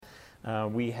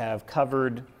We have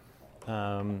covered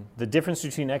the difference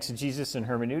between exegesis and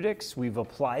hermeneutics. We've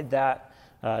applied that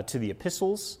to the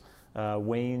epistles.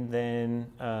 Wayne then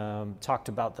talked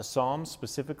about the Psalms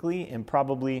specifically, and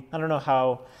probably, I don't know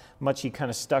how much he kind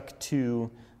of stuck to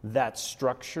that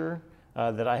structure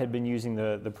that I had been using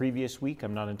the previous week.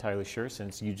 I'm not entirely sure,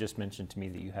 since you just mentioned to me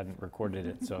that you hadn't recorded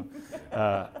it. So,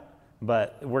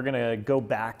 but we're going to go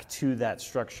back to that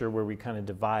structure where we kind of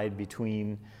divide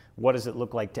between what does it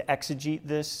look like to exegete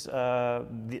this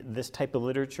this type of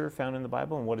literature found in the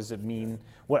Bible, and what does it mean,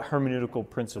 what hermeneutical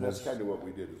principles. And that's kind of what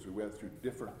we did, is we went through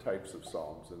different types of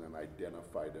Psalms and then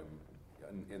identified them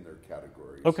in their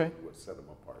categories. Okay. And what set them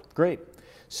apart. Great.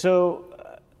 So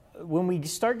when we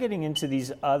start getting into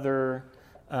these other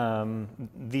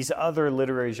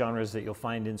literary genres that you'll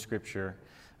find in Scripture,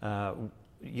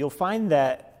 you'll find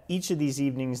that each of these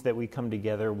evenings that we come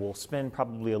together, we'll spend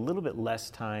probably a little bit less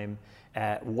time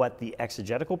at what the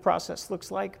exegetical process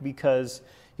looks like, because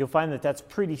you'll find that that's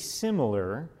pretty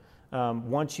similar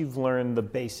once you've learned the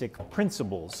basic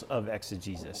principles of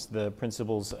exegesis, the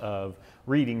principles of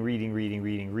reading,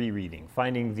 rereading,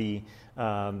 finding the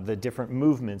different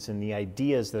movements and the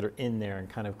ideas that are in there, and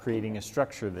kind of creating a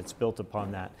structure that's built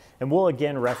upon that. And we'll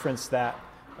again reference that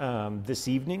this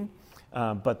evening,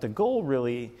 but the goal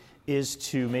really is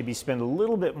to maybe spend a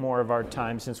little bit more of our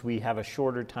time, since we have a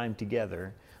shorter time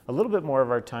together, a little bit more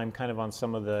of our time kind of on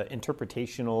some of the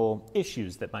interpretational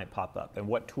issues that might pop up, and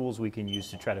what tools we can use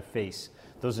to try to face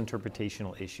those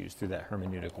interpretational issues through that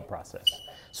hermeneutical process.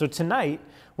 So tonight,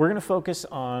 we're going to focus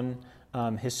on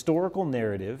historical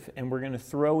narrative, and we're going to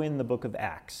throw in the book of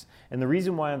Acts. And the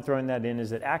reason why I'm throwing that in is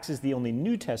that Acts is the only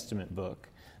New Testament book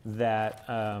that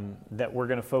we're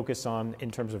going to focus on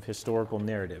in terms of historical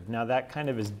narrative. Now, that kind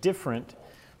of is different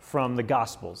from the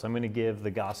Gospels. I'm going to give the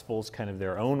Gospels kind of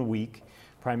their own week,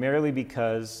 primarily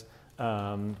because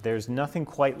there's nothing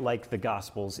quite like the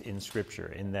Gospels in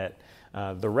Scripture, in that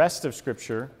the rest of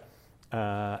Scripture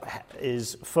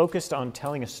is focused on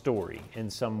telling a story in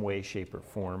some way, shape, or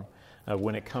form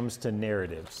when it comes to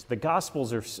narratives. The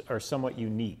Gospels are somewhat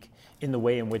unique in the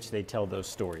way in which they tell those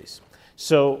stories.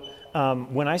 So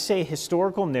when I say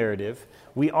historical narrative,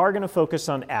 we are going to focus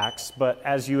on Acts, but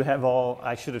as you have all,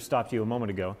 I should have stopped you a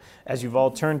moment ago, as you've all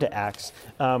turned to Acts,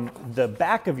 the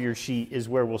back of your sheet is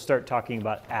where we'll start talking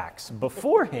about Acts.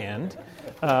 Beforehand,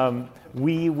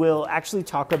 we will actually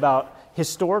talk about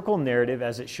historical narrative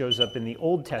as it shows up in the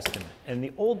Old Testament. And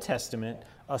the Old Testament,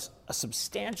 a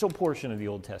substantial portion of the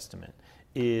Old Testament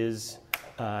is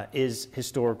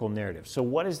historical narrative. So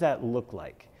what does that look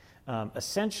like?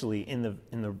 Essentially, in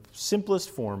the simplest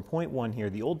form, point one here,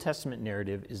 the Old Testament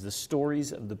narrative is the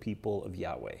stories of the people of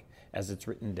Yahweh, as it's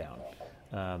written down.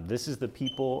 This is the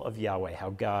people of Yahweh, how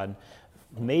God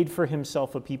made for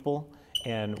himself a people,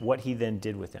 and what he then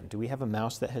did with them. Do we have a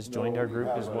mouse that has joined our group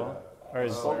as well?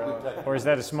 Or is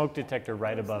that a smoke detector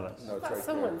right above us? No, it's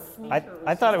right there.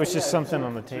 I thought it was just something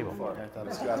on the table.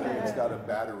 It's got a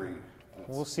battery.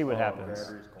 We'll see what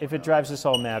happens. If it drives us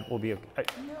all mad, we'll be okay.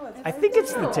 I think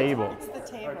it's the table. It's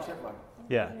the table.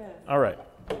 Yeah. All right.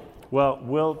 Well,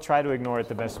 we'll try to ignore it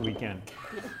the best we can.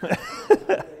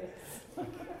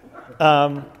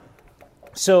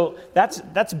 So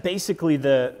that's basically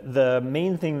the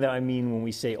main thing that I mean when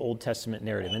we say Old Testament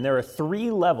narrative. And there are 3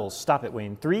 levels. Stop it,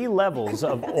 Wayne. 3 levels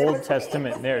of Old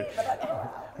Testament narrative.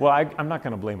 Well, I'm not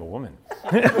going to blame a woman.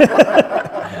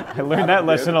 I learned that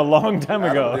lesson a long time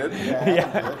ago.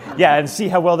 Yeah, and see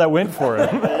how well that went for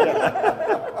him.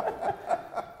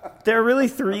 There are really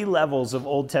 3 levels of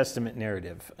Old Testament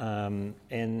narrative, and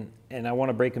I want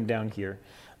to break them down here.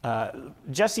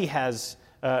 Jesse has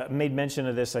made mention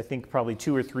of this, I think, probably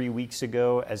 2 or 3 weeks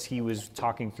ago as he was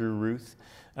talking through Ruth.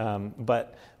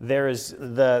 But there is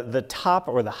the top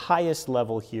or the highest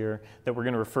level here that we're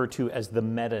going to refer to as the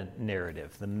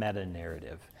meta-narrative,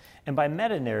 And by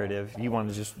meta-narrative, you want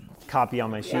to just copy on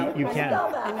my sheet, you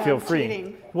can. Feel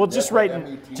free. Well, just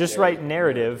write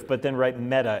narrative, but then write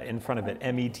meta in front of it,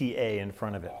 M-E-T-A in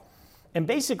front of it. And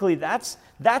basically, that's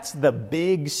the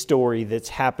big story that's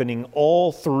happening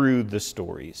all through the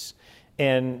stories.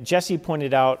 And Jesse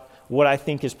pointed out what I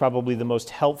think is probably the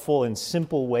most helpful and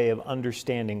simple way of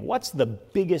understanding what's the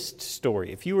biggest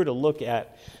story. If you were to look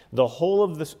at the whole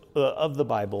of the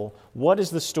Bible, what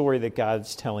is the story that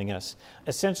God's telling us?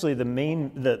 Essentially, the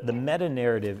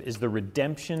meta-narrative is the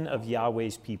redemption of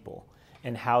Yahweh's people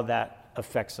and how that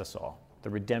affects us all, the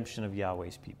redemption of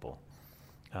Yahweh's people.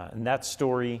 And that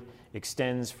story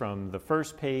extends from the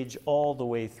first page all the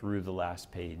way through the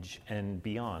last page and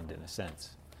beyond, in a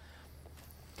sense.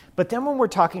 But then when we're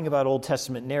talking about Old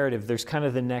Testament narrative, there's kind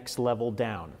of the next level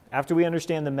down. After we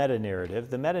understand the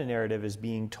meta-narrative is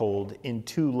being told in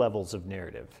two levels of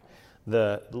narrative.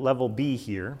 The level B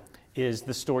here is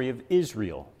the story of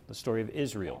Israel, the story of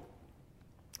Israel.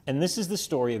 And this is the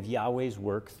story of Yahweh's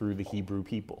work through the Hebrew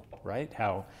people, right?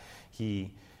 How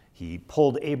he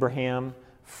pulled Abraham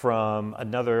from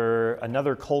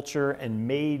another culture and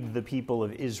made the people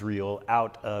of Israel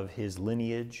out of his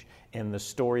lineage, and the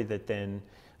story that then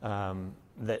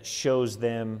that shows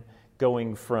them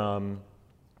going from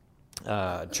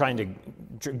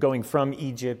going from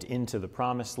Egypt into the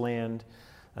Promised Land,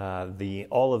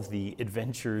 all of the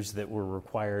adventures that were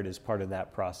required as part of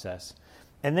that process.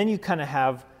 And then you kind of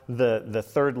have the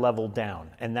third level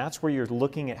down, and that's where you're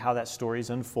looking at how that story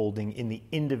is unfolding in the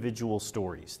individual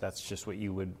stories. That's just what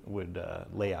you would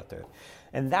lay out there.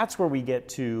 And that's where we get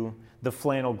to the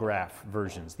flannel graph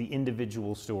versions, the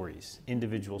individual stories.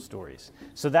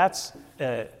 So that's,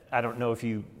 I don't know if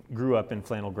you grew up in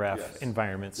flannel graph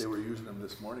environments. They were using them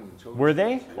this morning in children's. Were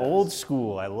they? Yes. Old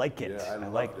school, I like it. Yeah, I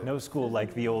like it. no school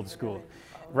like the old school.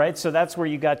 Right, so that's where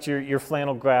you got your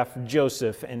flannel graph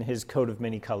Joseph and his coat of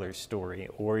many colors story,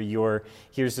 or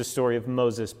here's the story of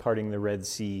Moses parting the Red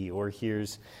Sea, or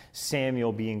here's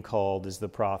Samuel being called as the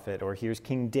prophet, or here's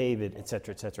King David,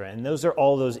 etc., etc. And those are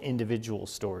all those individual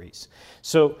stories.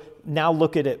 So now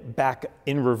look at it back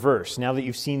in reverse. Now that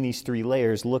you've seen these three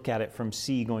layers, look at it from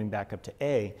C going back up to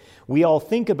A. We all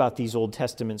think about these Old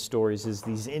Testament stories as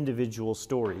these individual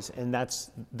stories, and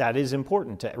that is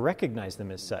important to recognize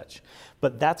them as such.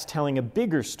 But that's telling a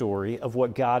bigger story of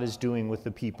what God is doing with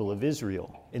the people of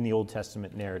Israel in the Old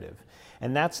Testament narrative.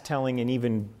 And that's telling an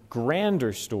even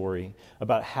grander story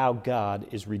about how God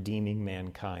is redeeming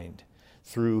mankind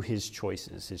through his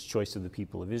choices, his choice of the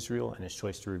people of Israel and his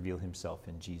choice to reveal himself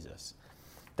in Jesus.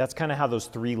 That's kind of how those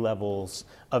three levels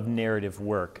of narrative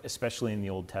work, especially in the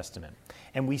Old Testament.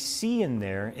 And we see in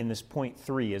there, in this point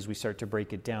 3, as we start to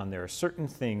break it down, there are certain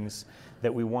things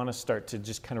that we want to start to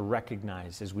just kind of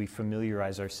recognize as we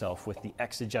familiarize ourselves with the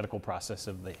exegetical process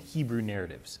of the Hebrew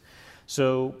narratives.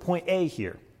 So point A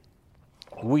here,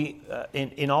 we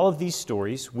in all of these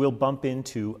stories, we'll bump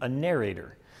into a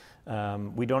narrator.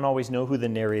 We don't always know who the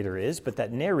narrator is, but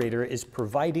that narrator is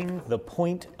providing the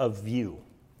point of view.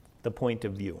 The point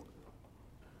of view.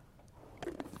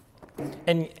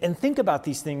 And think about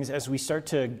these things as we start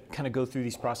to kind of go through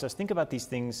these process. Think about these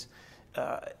things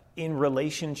in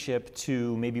relationship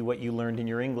to maybe what you learned in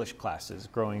your English classes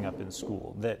growing up in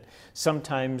school. That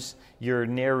sometimes your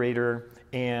narrator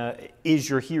is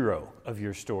your hero of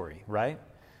your story, right?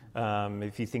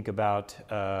 If you think about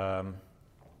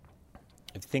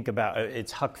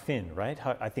it's Huck Finn, right?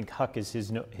 I think Huck is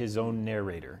his own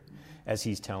narrator as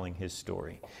he's telling his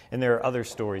story. And there are other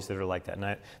stories that are like that.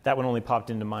 And that one only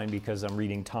popped into mind because I'm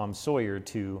reading Tom Sawyer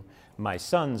to my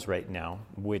sons right now,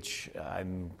 which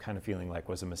I'm kind of feeling like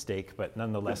was a mistake, but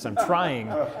nonetheless, I'm trying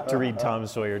to read Tom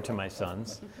Sawyer to my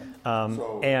sons.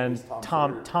 And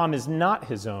Tom is not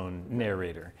his own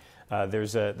narrator.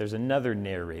 There's another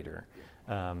narrator.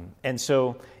 And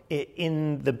so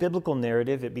in the biblical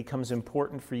narrative, it becomes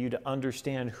important for you to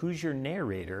understand who's your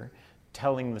narrator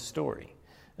telling the story.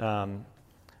 Point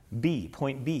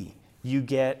B, you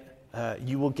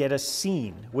will get a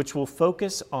scene which will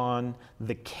focus on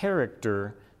the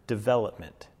character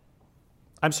development.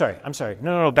 I'm sorry.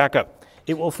 No, back up.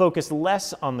 It will focus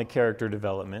less on the character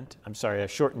development. I'm sorry, I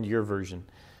shortened your version.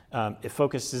 It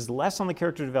focuses less on the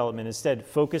character development, instead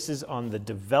focuses on the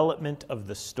development of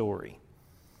the story.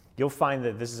 You'll find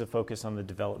that this is a focus on the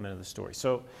development of the story.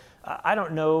 So I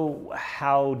don't know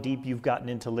how deep you've gotten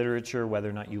into literature, whether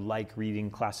or not you like reading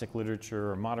classic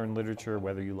literature or modern literature,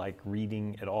 whether you like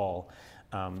reading at all.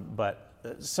 But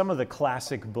some of the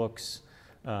classic books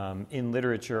in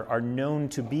literature are known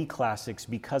to be classics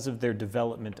because of their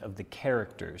development of the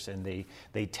characters, and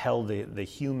they tell the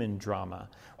human drama.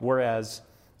 Whereas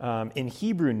in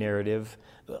Hebrew narrative,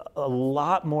 a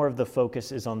lot more of the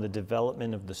focus is on the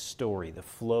development of the story, the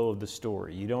flow of the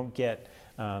story. You don't get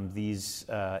these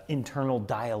internal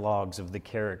dialogues of the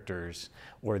characters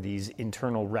or these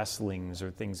internal wrestlings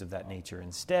or things of that nature.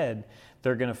 Instead,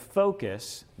 they're going to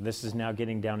focus, this is now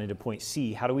getting down into point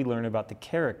C, how do we learn about the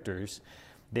characters?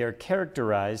 They're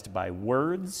characterized by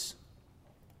words,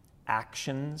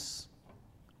 actions,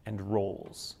 and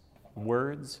roles.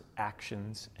 Words,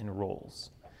 actions, and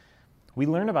roles. We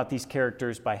learn about these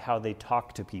characters by how they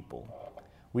talk to people.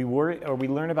 We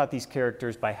learn about these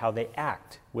characters by how they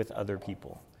act with other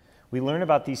people. We learn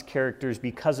about these characters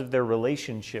because of their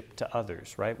relationship to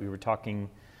others, right?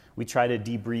 We try to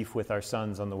debrief with our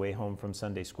sons on the way home from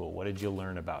Sunday school. What did you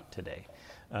learn about today?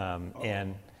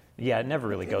 And Yeah, it never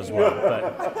really goes well.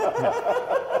 But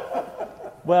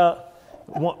no. Well,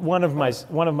 one of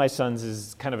my sons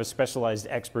is kind of a specialized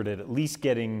expert at least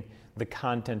getting the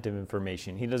content of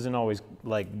information. He doesn't always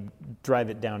like drive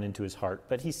it down into his heart,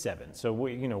 but he's 7, so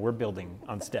we're building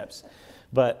on steps.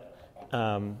 But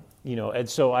and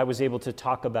so I was able to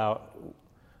talk about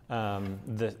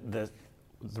the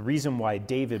reason why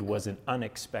David was an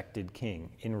unexpected king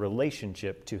in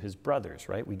relationship to his brothers,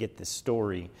 right? We get this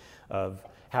story of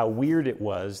how weird it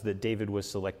was that David was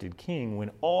selected king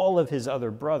when all of his other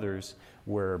brothers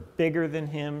were bigger than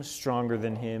him, stronger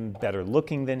than him, better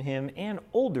looking than him, and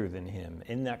older than him.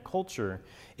 In that culture,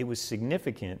 it was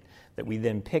significant that we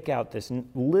then pick out this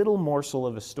little morsel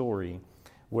of a story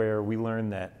where we learn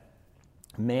that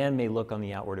man may look on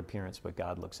the outward appearance, but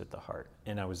God looks at the heart.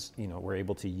 And we're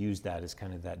able to use that as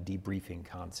kind of that debriefing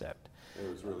concept. It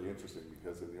was really interesting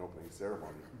because in the opening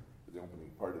ceremony, the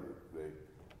opening part of it,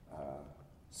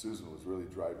 Susan was really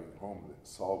driving home that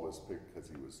Saul was picked because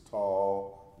he was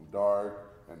tall and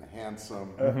dark and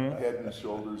handsome, head and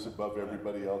shoulders above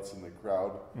everybody else in the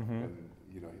crowd. And,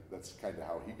 that's kind of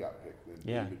how he got picked.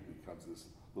 Then David becomes this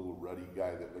little ruddy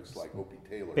guy that looks like Opie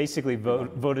Taylor. Basically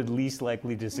voted least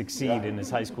likely to succeed in his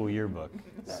high school yearbook.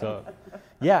 So,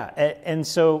 and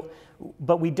so,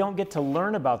 but we don't get to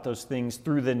learn about those things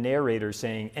through the narrator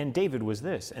saying, and David was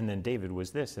this, and then David was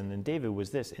this, and then David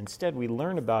was this. Instead, we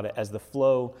learn about it as the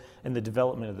flow and the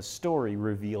development of the story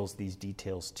reveals these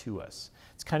details to us.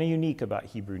 It's kind of unique about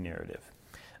Hebrew narrative.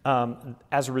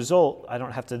 As a result, I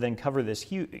don't have to then cover this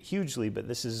hugely, but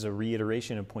this is a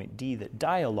reiteration of point D, that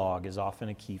dialogue is often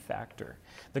a key factor.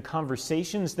 The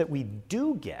conversations that we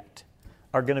do get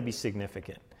are going to be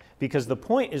significant because the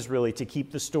point is really to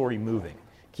keep the story moving.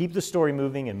 Keep the story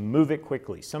moving and move it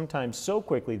quickly, sometimes so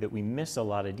quickly that we miss a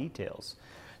lot of details.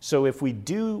 So if we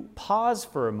do pause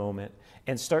for a moment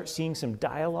and start seeing some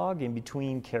dialogue in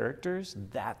between characters,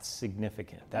 that's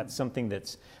significant. That's something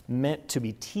that's meant to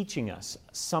be teaching us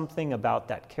something about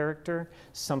that character,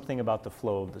 something about the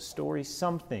flow of the story,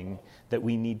 something that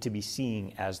we need to be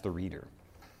seeing as the reader.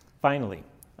 Finally,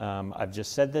 I've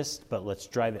just said this, but let's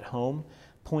drive it home.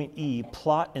 Point E,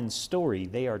 plot and story,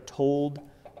 they are told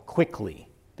quickly.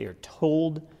 They are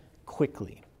told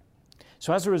quickly.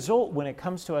 So as a result, when it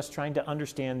comes to us trying to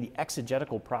understand the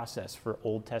exegetical process for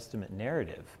Old Testament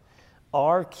narrative,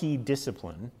 our key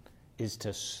discipline is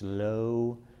to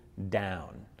slow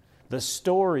down. The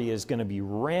story is going to be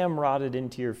ramrodded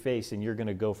into your face, and you're going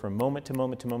to go from moment to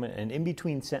moment to moment, and in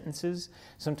between sentences,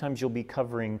 sometimes you'll be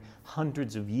covering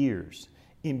hundreds of years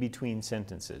in between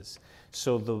sentences.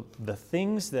 So the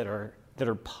things that are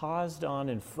paused on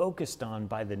and focused on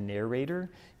by the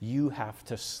narrator, you have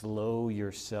to slow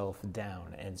yourself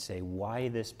down and say, why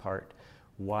this part?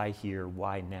 Why here?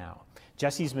 Why now?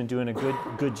 Jesse's been doing a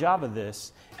good job of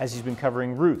this as he's been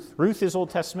covering Ruth. Ruth is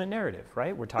Old Testament narrative,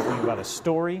 right? We're talking about a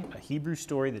story, a Hebrew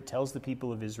story that tells the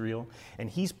people of Israel, and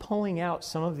he's pulling out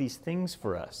some of these things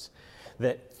for us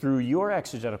that through your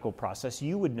exegetical process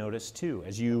you would notice too.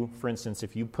 As you, for instance,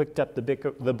 if you picked up the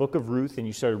book of Ruth and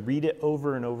you started to read it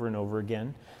over and over and over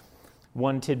again,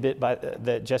 one tidbit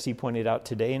that Jesse pointed out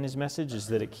today in his message is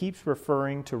that it keeps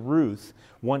referring to Ruth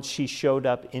once she showed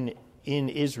up in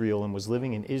Israel and was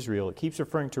living in Israel. It keeps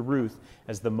referring to Ruth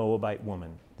as the Moabite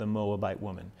woman,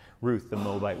 Ruth, the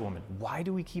Moabite woman. Why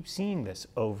do we keep seeing this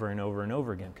over and over and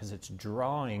over again? Because it's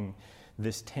drawing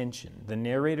this tension. The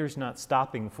narrator's not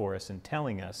stopping for us and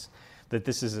telling us that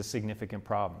this is a significant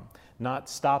problem, not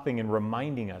stopping and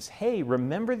reminding us, hey,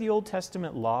 remember the Old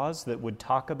Testament laws that would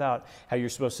talk about how you're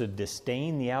supposed to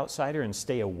disdain the outsider and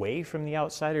stay away from the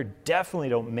outsider? Definitely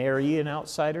don't marry an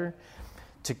outsider.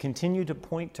 To continue to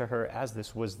point to her as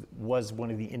this was one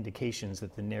of the indications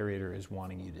that the narrator is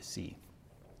wanting you to see.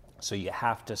 So you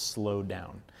have to slow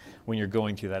down when you're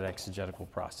going through that exegetical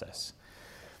process.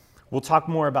 We'll talk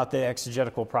more about the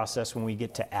exegetical process when we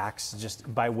get to Acts,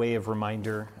 just by way of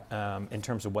reminder in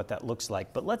terms of what that looks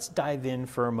like. But let's dive in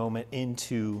for a moment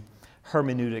into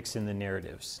hermeneutics in the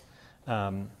narratives.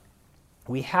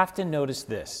 We have to notice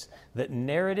this, that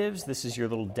narratives, this is your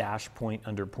little dash point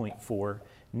under point 4,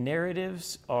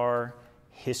 narratives are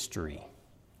history.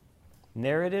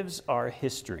 Narratives are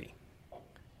history.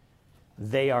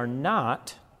 They are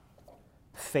not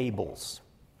fables.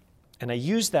 And I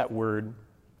use that word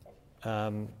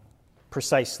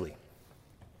precisely.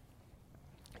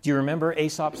 Do you remember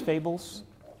Aesop's fables?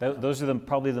 Those are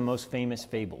probably the most famous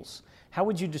fables. How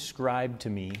would you describe to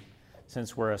me,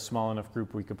 since we're a small enough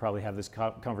group, we could probably have this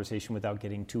conversation without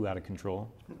getting too out of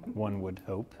control, one would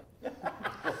hope.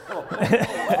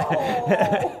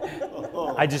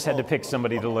 I just had to pick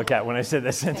somebody to look at when I said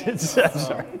that sentence. I'm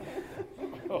sorry.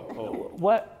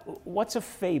 what's a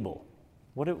fable?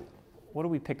 What do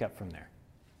we pick up from there?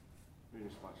 We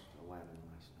just watched Aladdin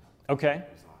last night. Okay. It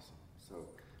was awesome. So,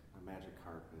 a magic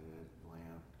carpet,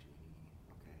 lamp,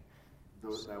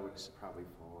 genie. Okay. That would probably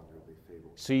fall under the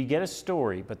fable. So you get a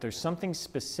story, but there's something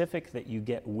specific that you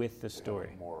get with the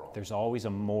story. Moral. There's always a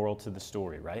moral to the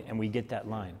story, right? And we get that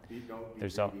line. Don't be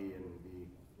There's greedy a- and be,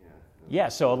 Yeah,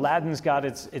 so Aladdin's got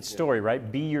its story,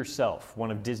 right? Be yourself,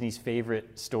 one of Disney's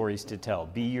favorite stories to tell.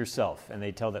 Be yourself, and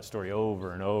they tell that story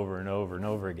over and over and over and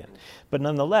over again. But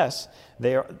nonetheless,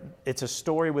 it's a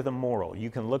story with a moral. You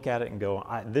can look at it and go,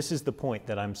 this is the point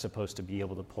that I'm supposed to be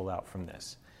able to pull out from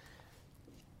this.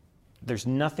 There's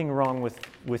nothing wrong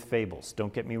with fables,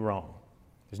 don't get me wrong.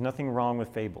 There's nothing wrong with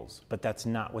fables, but that's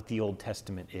not what the Old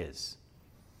Testament is.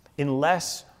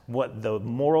 Unless what the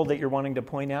moral that you're wanting to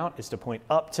point out is to point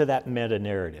up to that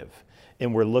meta-narrative.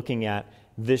 And we're looking at,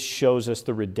 this shows us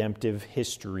the redemptive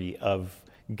history of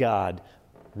God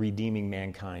redeeming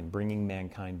mankind, bringing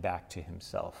mankind back to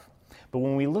himself. But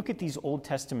when we look at these Old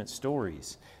Testament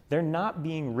stories, they're not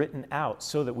being written out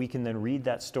so that we can then read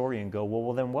that story and go,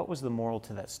 well, then what was the moral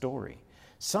to that story?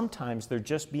 Sometimes they're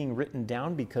just being written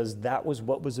down because that was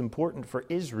what was important for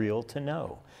Israel to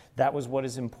know. That was what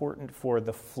is important for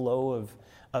the flow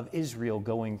of Israel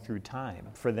going through time,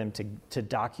 for them to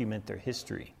document their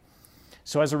history.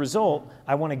 So as a result,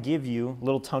 I want to give you, a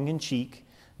little tongue-in-cheek,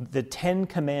 the 10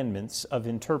 commandments of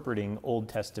interpreting Old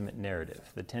Testament narrative.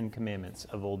 The 10 commandments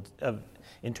of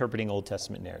interpreting Old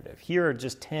Testament narrative. Here are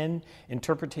just 10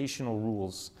 interpretational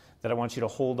rules that I want you to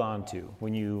hold on to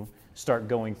when you start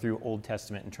going through Old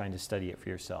Testament and trying to study it for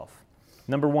yourself.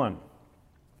 Number 1,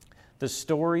 the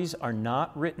stories are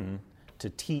not written to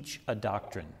teach a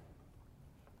doctrine.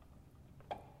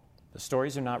 The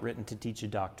stories are not written to teach a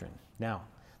doctrine. Now,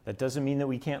 that doesn't mean that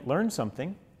we can't learn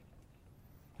something.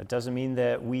 That doesn't mean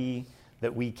that we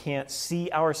can't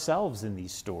see ourselves in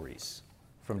these stories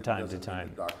from time to time.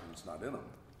 The doctrine's not in them.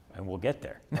 And we'll get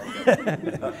there.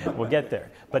 We'll get there.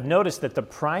 But notice that the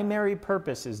primary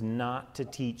purpose is not to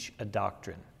teach a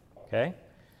doctrine. Okay?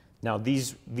 Now,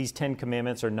 these 10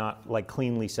 commandments are not like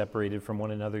cleanly separated from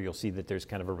one another. You'll see that there's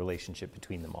kind of a relationship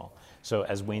between them all. So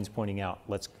as Wayne's pointing out,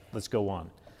 let's go on.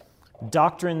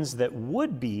 Doctrines that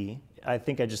would be, I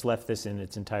think I just left this in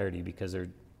its entirety because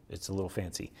it's a little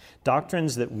fancy.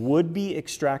 Doctrines that would be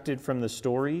extracted from the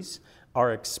stories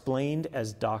are explained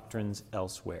as doctrines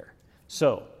elsewhere.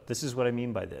 So, this is what I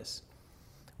mean by this.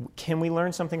 Can we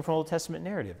learn something from Old Testament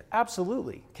narrative?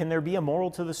 Absolutely. Can there be a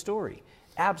moral to the story?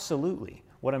 Absolutely.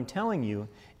 What I'm telling you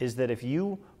is that if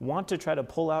you want to try to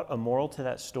pull out a moral to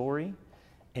that story,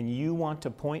 and you want to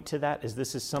point to that as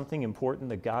this is something important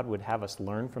that God would have us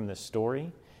learn from this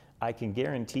story, I can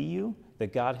guarantee you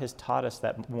that God has taught us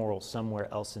that moral somewhere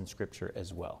else in Scripture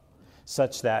as well,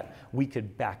 such that we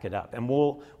could back it up. And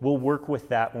we'll work with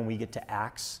that when we get to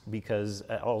Acts, because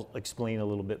I'll explain a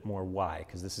little bit more why,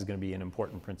 because this is going to be an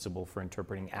important principle for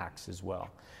interpreting Acts as well.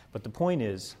 But the point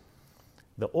is,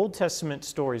 the Old Testament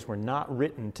stories were not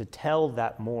written to tell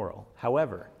that moral.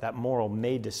 However, that moral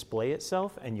may display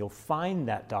itself, and you'll find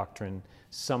that doctrine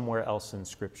somewhere else in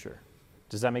Scripture.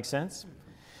 Does that make sense?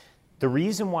 The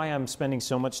reason why I'm spending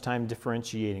so much time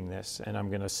differentiating this, and I'm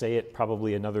going to say it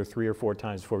probably another 3 or 4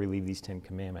 times before we leave these 10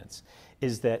 commandments,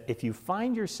 is that if you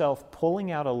find yourself pulling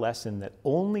out a lesson that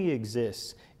only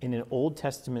exists in an Old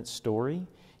Testament story,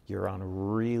 you're on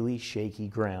really shaky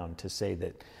ground to say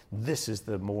that this is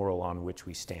the moral on which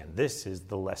we stand. This is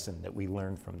the lesson that we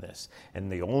learn from this.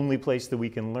 And the only place that we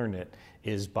can learn it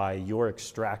is by your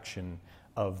extraction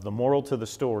of the moral to the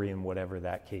story in whatever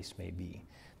that case may be.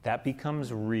 That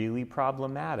becomes really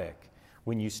problematic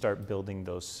when you start building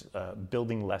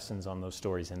lessons on those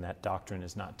stories, and that doctrine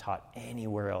is not taught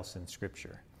anywhere else in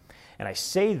Scripture. And I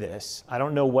say this, I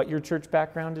don't know what your church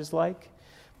background is like,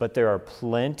 but there are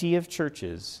plenty of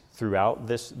churches throughout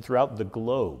the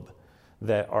globe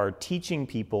that are teaching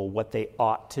people what they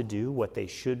ought to do, what they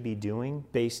should be doing,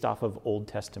 based off of Old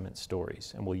Testament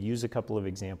stories. And we'll use a couple of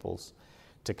examples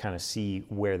to kind of see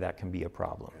where that can be a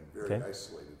problem. And very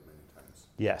isolated many times.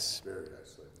 Yes. Very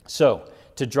isolated. So,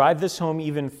 to drive this home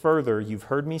even further, you've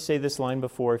heard me say this line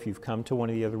before if you've come to one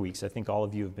of the other weeks. I think all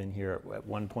of you have been here at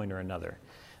one point or another.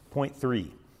 Point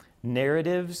 3,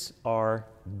 narratives are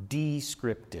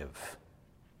descriptive,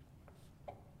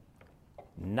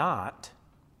 not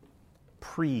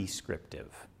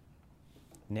prescriptive.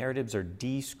 Narratives are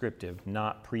descriptive,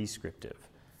 not prescriptive.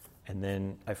 And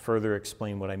then I further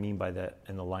explain what I mean by that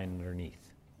in the line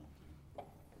underneath.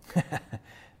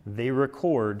 They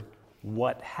record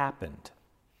what happened.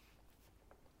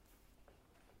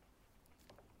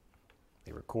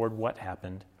 They record what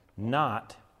happened,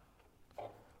 not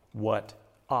what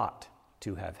ought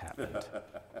to have happened.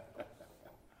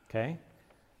 Okay?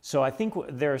 So I think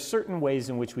there are certain ways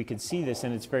in which we could see this,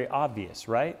 and it's very obvious,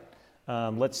 right?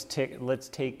 Let's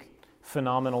take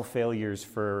phenomenal failures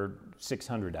for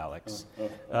 600, Alex.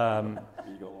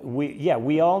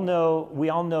 We all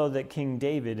know that King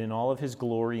David, in all of his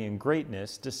glory and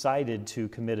greatness, decided to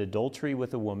commit adultery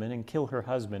with a woman and kill her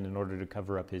husband in order to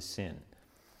cover up his sin.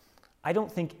 I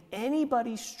don't think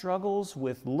anybody struggles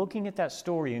with looking at that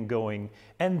story and going,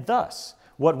 and thus,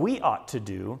 what we ought to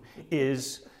do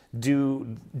is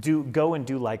go and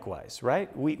do likewise,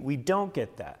 right? We don't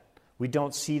get that. We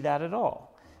don't see that at all.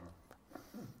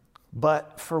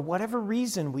 But for whatever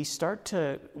reason, we start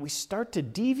to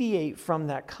deviate from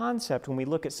that concept when we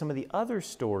look at some of the other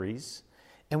stories,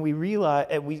 and we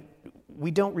realize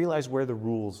we don't realize where the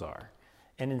rules are.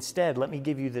 And instead, let me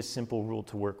give you this simple rule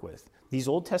to work with. These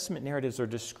Old Testament narratives are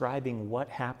describing what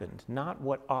happened, not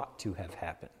what ought to have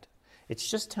happened. It's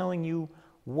just telling you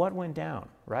what went down,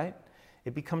 right?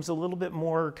 It becomes a little bit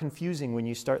more confusing when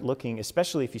you start looking,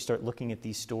 especially if you start looking at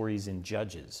these stories in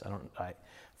Judges.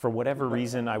 For whatever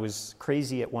reason, I was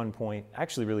crazy at one point. I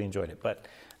actually really enjoyed it, but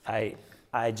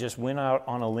I just went out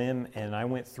on a limb and I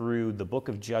went through the book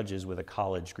of Judges with a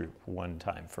college group one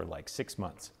time for like 6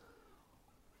 months.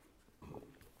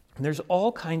 And there's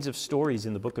all kinds of stories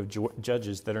in the book of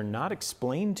Judges that are not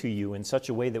explained to you in such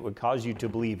a way that would cause you to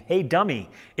believe, hey, dummy,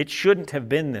 it shouldn't have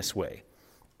been this way.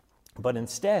 But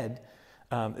instead,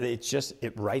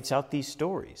 it writes out these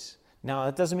stories. Now,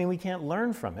 that doesn't mean we can't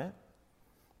learn from it,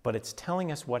 but it's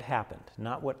telling us what happened,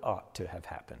 not what ought to have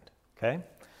happened, okay?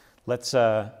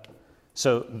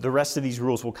 So the rest of these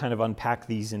rules, we'll kind of unpack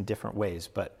these in different ways.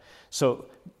 So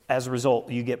as a result,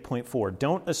 you get point 4.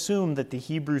 Don't assume that the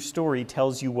Hebrew story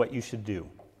tells you what you should do,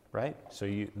 right?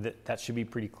 So that should be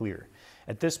pretty clear.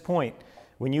 At this point,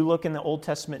 when you look in the Old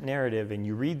Testament narrative and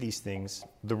you read these things,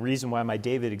 the reason why my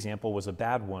David example was a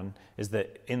bad one is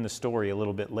that in the story a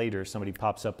little bit later, somebody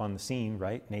pops up on the scene,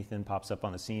 right? Nathan pops up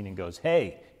on the scene and goes,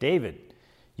 hey, David,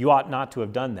 you ought not to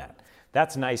have done that.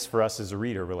 That's nice for us as a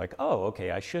reader. We're like, oh,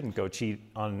 okay, I shouldn't go kill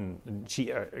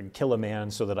a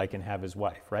man so that I can have his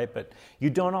wife, right? But you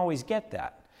don't always get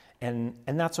that. And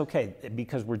that's okay,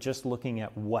 because we're just looking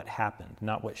at what happened,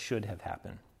 not what should have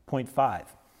happened. Point 5,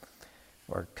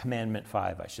 or commandment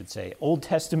 5, I should say. Old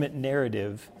Testament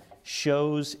narrative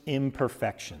shows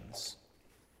imperfections.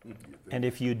 And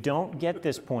if you don't get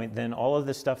this point, then all of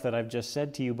the stuff that I've just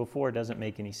said to you before doesn't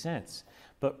make any sense.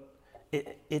 But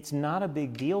it's not a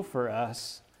big deal for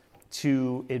us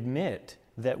to admit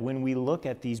that when we look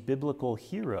at these biblical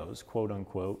heroes, quote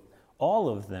unquote, all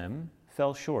of them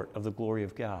fell short of the glory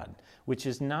of God, which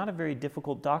is not a very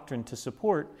difficult doctrine to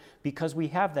support because we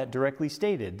have that directly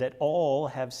stated, that all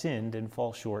have sinned and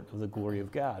fall short of the glory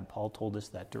of God. Paul told us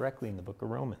that directly in the book of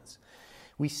Romans.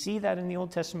 We see that in the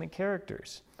Old Testament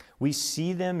characters. We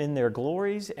see them in their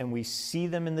glories and we see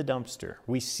them in the dumpster.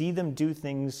 We see them do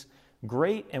things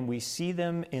great, and we see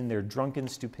them in their drunken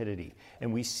stupidity.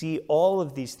 And we see all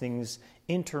of these things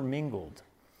intermingled.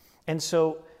 And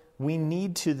so we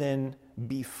need to then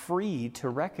be free to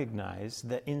recognize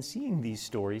that in seeing these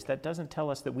stories, that doesn't tell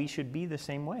us that we should be the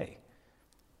same way.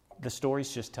 The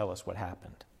stories just tell us what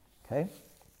happened. Okay?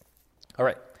 All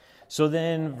right. So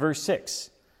then verse 6.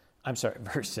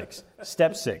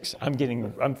 Step 6.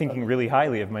 I'm thinking really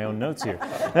highly of my own notes here.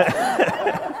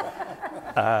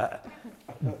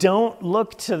 Don't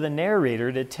look to the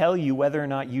narrator to tell you whether or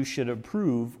not you should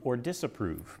approve or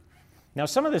disapprove. Now,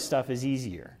 some of this stuff is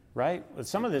easier, right? But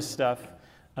some of this stuff,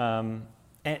 and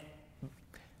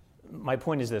my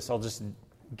point is this, I'll just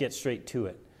get straight to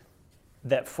it,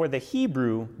 that for the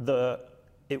Hebrew,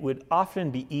 it would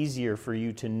often be easier for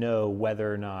you to know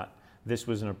whether or not this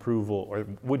was an approval or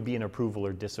would be an approval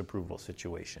or disapproval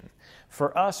situation.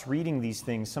 For us, reading these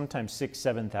things sometimes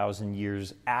 6,000-7,000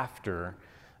 years after,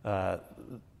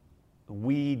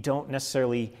 we don't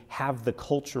necessarily have the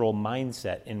cultural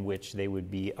mindset in which they would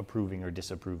be approving or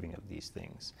disapproving of these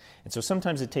things. And so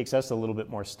sometimes it takes us a little bit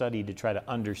more study to try to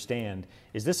understand,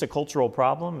 is this a cultural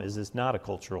problem? Is this not a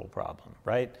cultural problem,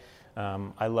 right?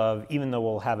 I love, even though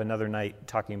we'll have another night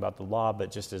talking about the law,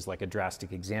 but just as like a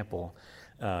drastic example,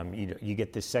 you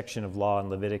get this section of law in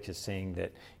Leviticus saying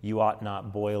that you ought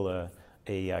not boil a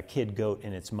kid goat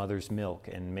in its mother's milk,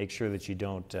 and make sure that you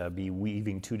don't be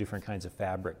weaving two different kinds of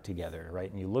fabric together,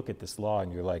 right? And you look at this law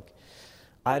and you're like,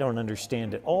 I don't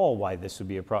understand at all why this would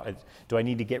be a problem. Do I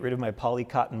need to get rid of my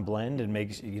polycotton blend and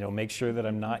make sure that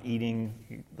I'm not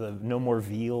eating no more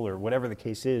veal or whatever the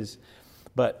case is?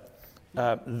 But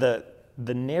the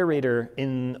narrator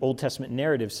in Old Testament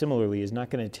narrative similarly is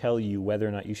not going to tell you whether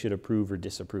or not you should approve or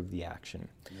disapprove the action.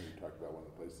 You talked about one of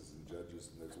the places in Judges,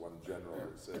 and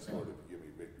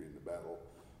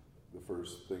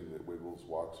first thing that wiggles,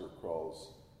 walks, or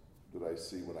crawls that I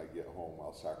see when I get home,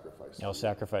 I'll sacrifice to I'll you.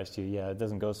 sacrifice to you. Yeah, it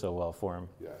doesn't go so well for him.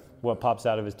 Yeah. What pops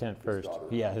out of his tent first? daughter.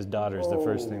 Yeah, his daughter's the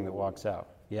first thing that walks out.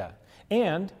 Yeah.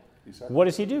 And He what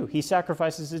does he do? He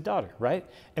sacrifices his daughter, right?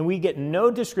 And we get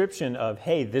no description of,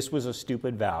 hey, this was a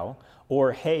stupid vow,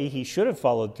 or hey, he should have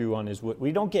followed through on his.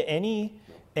 We don't get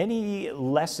any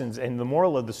lessons, and the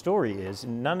moral of the story is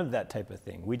none of that type of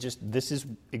thing. This is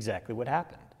exactly what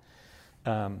happened.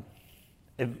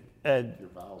 Your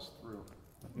vows through.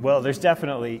 Well, there's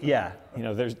definitely,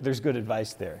 there's good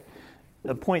advice there.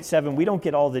 Point 7, we don't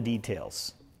get all the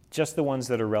details, just the ones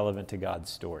that are relevant to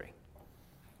God's story.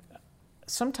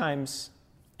 Sometimes,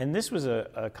 and this was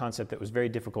a concept that was very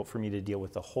difficult for me to deal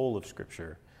with the whole of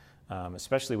Scripture,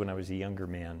 especially when I was a younger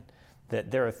man,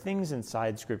 that there are things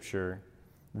inside Scripture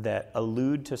that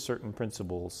allude to certain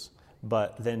principles,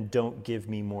 but then don't give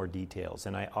me more details.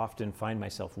 And I often find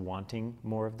myself wanting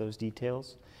more of those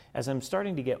details. As I'm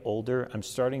starting to get older, I'm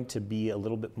starting to be a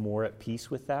little bit more at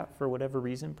peace with that for whatever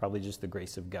reason, probably just the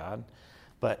grace of God.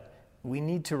 But we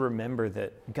need to remember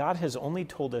that God has only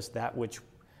told us that which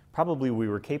probably we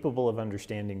were capable of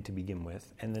understanding to begin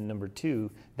with, and then number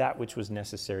 2, that which was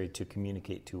necessary to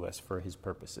communicate to us for his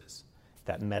purposes,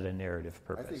 that meta-narrative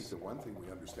purpose. I think the one thing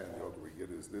we understand the older we get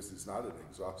is this is not an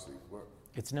exhaustive book.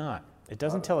 It's not. It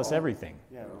doesn't tell us everything.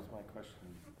 Yeah, that was my question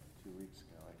 2 weeks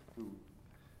ago.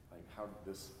 How did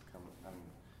this come?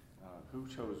 Who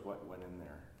chose what went in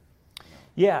there?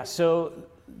 Yeah. So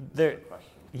there. Question.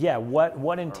 Yeah.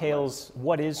 What entails?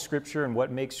 What is Scripture and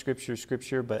what makes Scripture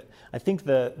Scripture? But I think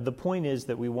the point is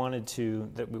that we want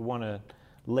to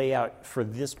lay out for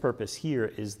this purpose here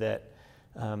is that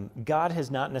God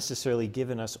has not necessarily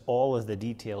given us all of the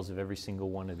details of every single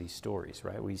one of these stories,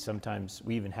 right? We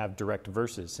even have direct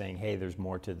verses saying, hey, there's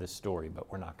more to this story,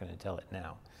 but we're not going to tell it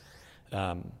now.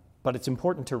 But it's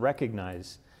important to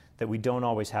recognize that we don't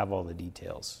always have all the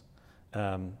details.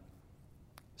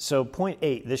 So point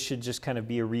 8, this should just kind of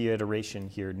be a reiteration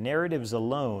here. Narratives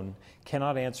alone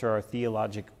cannot answer our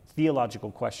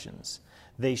theological questions.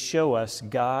 They show us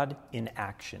God in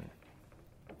action.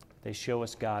 They show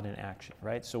us God in action,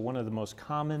 right? So one of the most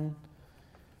common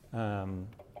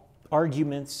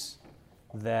arguments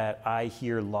that I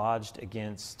hear lodged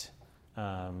against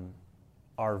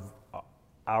our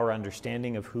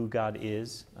understanding of who God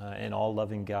is, an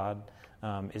all-loving God,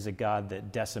 is a God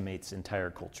that decimates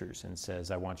entire cultures and says,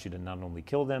 I want you to not only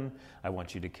kill them, I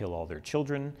want you to kill all their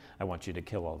children, I want you to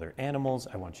kill all their animals,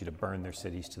 I want you to burn their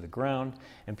cities to the ground.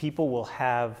 And people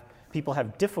have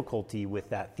difficulty with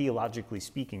that, theologically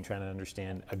speaking, trying to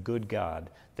understand a good God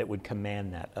that would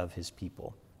command that of his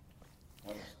people.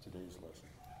 That was today's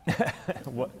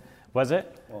lesson. What was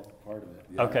it? Well, part of it.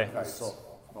 Yeah, Okay.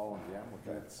 Saul and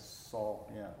Gamma. Saul,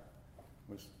 yeah. That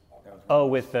was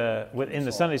Oh, in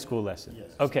the Sunday school lesson. Yes.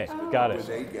 Okay, got With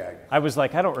it. Agag. I was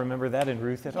like, I don't remember that in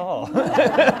Ruth at all.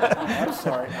 I'm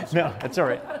sorry. No, that's all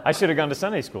right. I should have gone to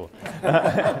Sunday school.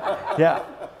 Yeah.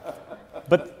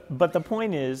 But the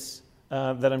point is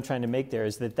that I'm trying to make there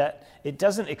is that it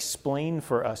doesn't explain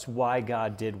for us why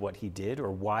God did what he did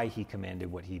or why he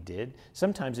commanded what he did.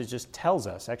 Sometimes it just tells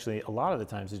us, actually a lot of the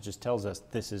times it just tells us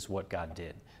this is what God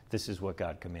did. This is what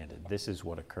God commanded. This is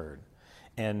what occurred.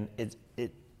 And it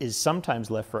is sometimes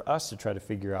left for us to try to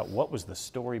figure out what was the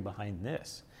story behind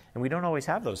this. And we don't always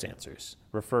have those answers.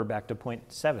 Refer back to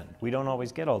point 7. We don't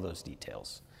always get all those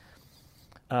details.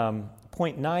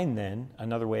 Point 9, then,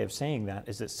 another way of saying that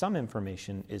is that some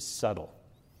information is subtle.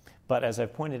 But as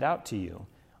I've pointed out to you,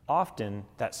 often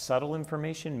that subtle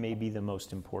information may be the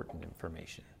most important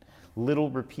information. Little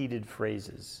repeated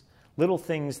phrases, little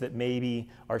things that maybe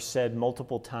are said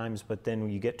multiple times, but then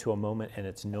you get to a moment and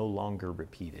it's no longer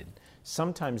repeated.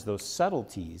 Sometimes those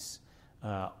subtleties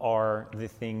are the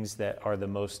things that are the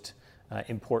most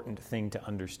important thing to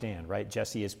understand, right?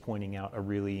 Jesse is pointing out a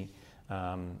really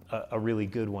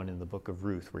good one in the book of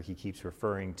Ruth, where he keeps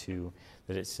referring to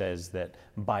that it says that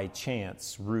by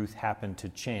chance Ruth happened to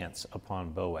chance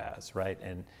upon Boaz, right?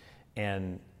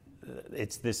 And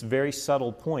it's this very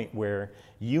subtle point where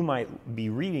you might be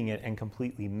reading it and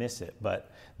completely miss it,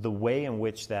 but the way in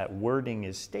which that wording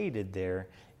is stated there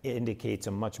indicates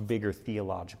a much bigger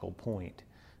theological point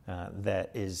that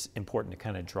is important to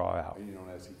kind of draw out. And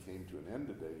as he came to an end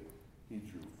today, he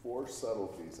drew 4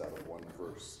 subtleties out of one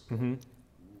verse. Mm-hmm.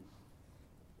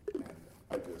 And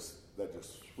that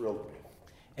just thrilled me.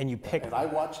 And you pick. And I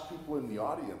watched people in the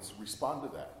audience respond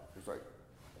to that. It's like,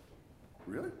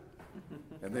 really?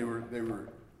 And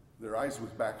their eyes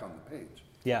was back on the page.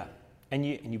 Yeah, and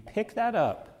you pick that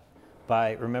up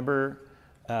by, remember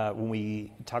when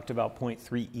we talked about point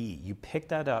 3E, you pick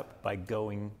that up by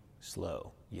going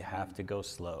slow. You have to go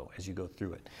slow as you go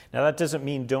through it. Now, that doesn't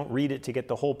mean don't read it to get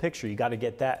the whole picture. You got to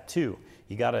get that too.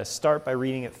 You got to start by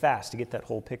reading it fast to get that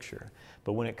whole picture.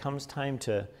 But when it comes time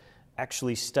to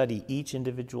actually study each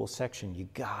individual section, you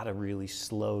got to really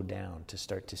slow down to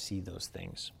start to see those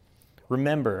things.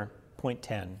 Remember, point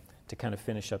 10, to kind of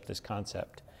finish up this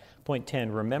concept. Point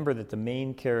 10, remember that the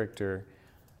main character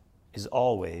is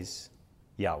always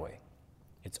Yahweh.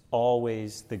 It's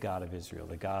always the God of Israel,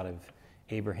 the God of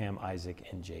Abraham, Isaac,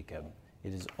 and Jacob.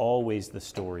 It is always the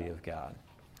story of God.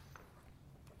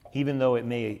 Even though it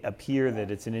may appear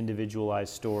that it's an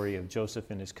individualized story of Joseph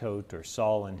and his coat or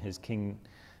Saul and his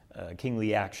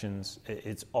kingly actions,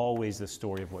 it's always the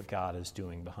story of what God is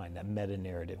doing behind that.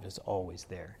 Meta-narrative is always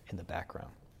there in the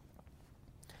background.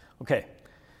 Okay,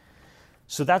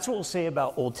 so that's what we'll say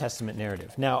about Old Testament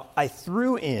narrative. Now, I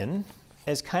threw in,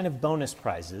 as kind of bonus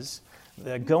prizes,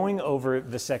 going over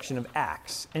the section of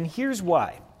Acts. And here's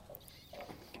why.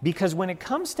 Because when it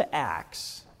comes to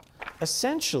Acts,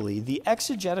 essentially the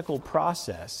exegetical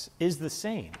process is the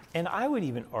same. And I would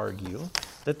even argue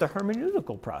that the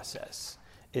hermeneutical process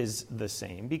is the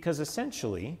same, because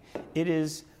essentially it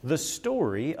is the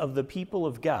story of the people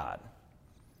of God.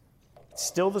 It's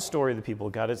still the story of the people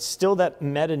of God. It's still that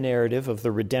meta-narrative of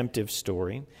the redemptive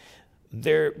story.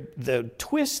 The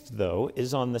twist, though,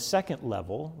 is on the second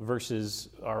level versus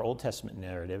our Old Testament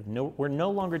narrative. We're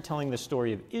no longer telling the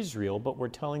story of Israel, but we're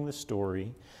telling the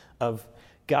story of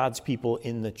God's people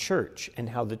in the church and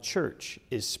how the church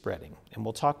is spreading. And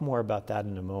we'll talk more about that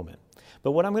in a moment.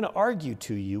 But what I'm going to argue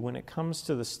to you when it comes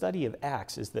to the study of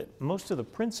Acts is that most of the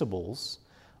principles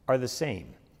are the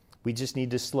same. We just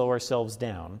need to slow ourselves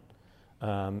down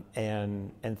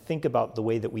and think about the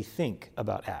way that we think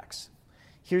about Acts.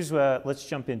 Let's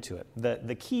jump into it.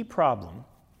 The key problem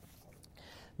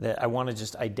that I want to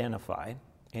just identify,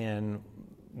 and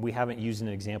we haven't used an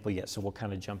example yet, so we'll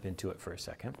kind of jump into it for a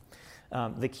second.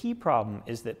 The key problem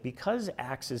is that because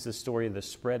Acts is the story of the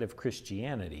spread of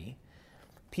Christianity,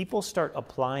 people start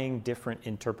applying different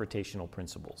interpretational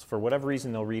principles. For whatever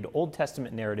reason, they'll read Old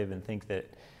Testament narrative and think that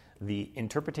the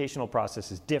interpretational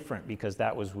process is different because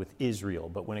that was with Israel.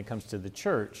 But when it comes to the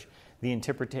church, the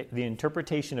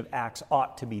interpretation of Acts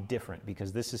ought to be different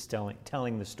because this is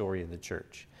telling the story of the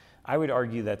church. I would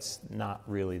argue that's not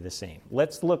really the same.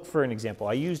 Let's look for an example.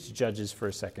 I used Judges for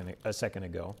a second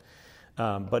ago.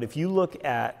 But if you look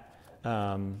at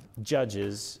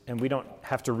Judges, and we don't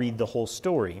have to read the whole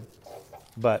story,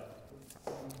 but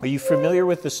are you familiar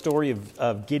with the story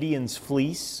of Gideon's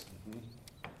fleece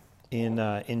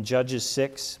in Judges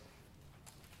 6?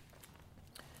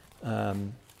 Let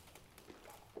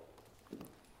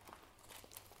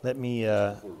me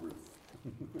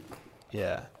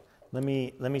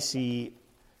see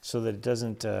so that it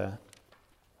doesn't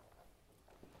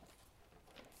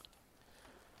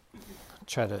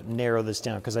try to narrow this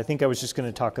down, because I think I was just going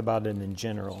to talk about it in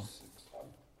general.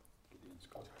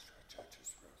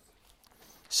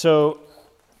 So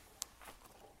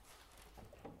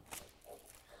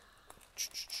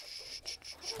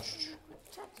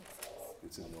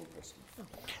It's in the Old Testament.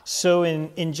 So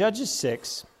in Judges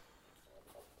 6,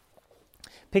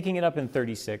 picking it up in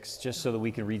 36, just so that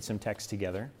we can read some text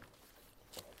together,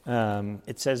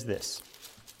 it says this.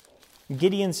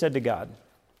 Gideon said to God,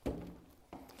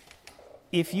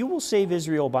 "If you will save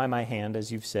Israel by my hand,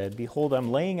 as you've said, behold, I'm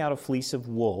laying out a fleece of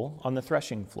wool on the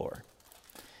threshing floor.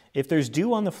 If there's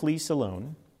dew on the fleece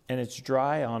alone, and it's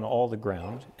dry on all the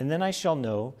ground, and then I shall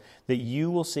know that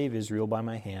you will save Israel by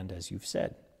my hand, as you've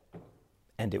said."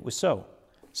 And it was so.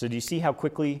 So do you see how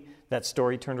quickly that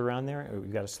story turned around there?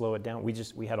 We've got to slow it down.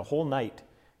 We had a whole night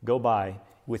go by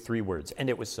with 3 words, and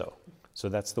it was so. So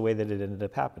that's the way that it ended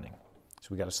up happening. So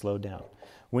we got to slow down.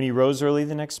 When he rose early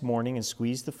the next morning and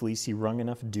squeezed the fleece, he wrung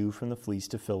enough dew from the fleece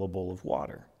to fill a bowl of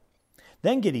water.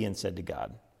 Then Gideon said to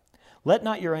God, "Let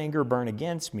not your anger burn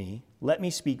against me. Let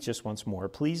me speak just once more.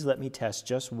 Please let me test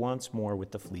just once more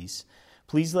with the fleece.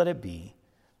 Please let it be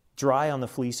dry on the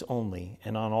fleece only,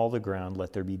 and on all the ground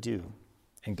let there be dew."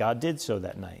 And God did so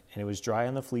that night, and it was dry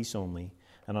on the fleece only,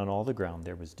 and on all the ground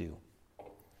there was dew.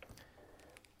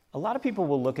 A lot of people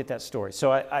will look at that story.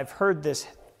 So I've heard this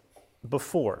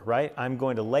before, right? I'm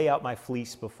going to lay out my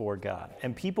fleece before God.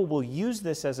 And people will use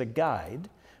this as a guide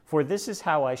for this is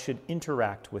how I should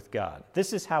interact with God.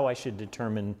 This is how I should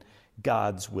determine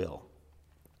God's will.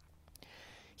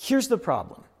 Here's the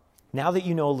problem. Now that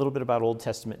you know a little bit about Old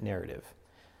Testament narrative,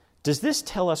 does this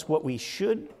tell us what we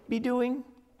should be doing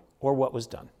or what was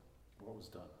done? What was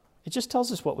done? It just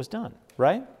tells us what was done,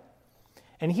 right?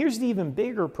 And here's the even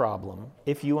bigger problem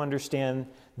if you understand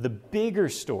the bigger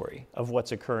story of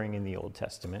what's occurring in the Old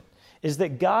Testament, is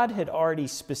that God had already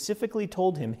specifically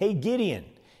told him, hey, Gideon,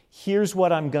 here's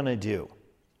what I'm going to do.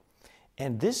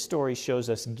 And this story shows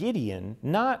us Gideon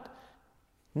not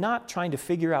trying to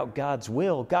figure out God's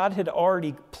will. God had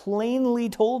already plainly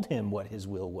told him what his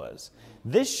will was.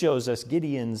 This shows us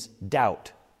Gideon's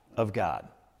doubt of God.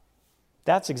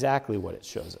 That's exactly what it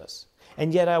shows us.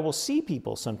 And yet I will see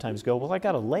people sometimes go, well, I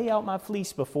got to lay out my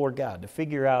fleece before God to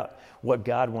figure out what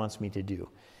God wants me to do.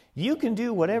 You can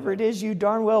do whatever it is you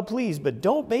darn well please, but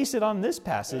don't base it on this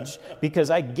passage, because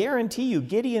I guarantee you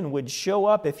Gideon would show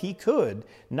up if he could,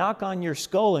 knock on your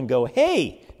skull and go,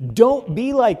 hey, don't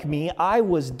be like me, I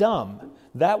was dumb.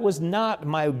 That was not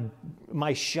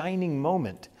my shining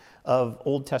moment of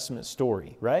Old Testament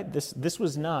story, right? This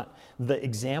was not the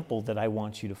example that I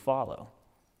want you to follow.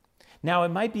 Now, it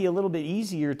might be a little bit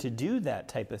easier to do that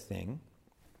type of thing.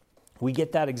 We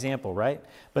get that example, right?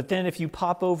 But then if you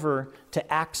pop over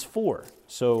to Acts 4,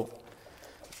 so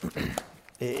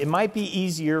it might be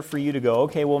easier for you to go,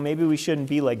 okay, well, maybe we shouldn't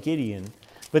be like Gideon.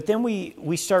 But then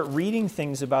we start reading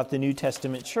things about the New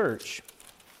Testament church,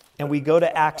 and we go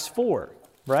to Acts 4,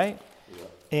 right? Yeah.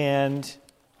 And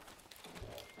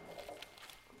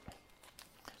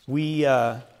we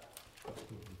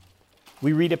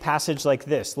read a passage like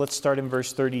this. Let's start in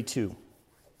verse 32.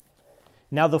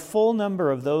 Now the full number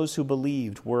of those who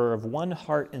believed were of one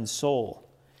heart and soul,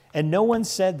 and no one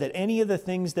said that any of the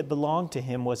things that belonged to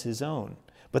him was his own,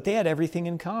 but they had everything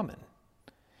in common.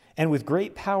 And with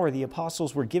great power the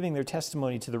apostles were giving their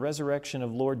testimony to the resurrection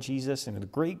of Lord Jesus, and the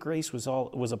great grace was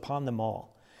upon them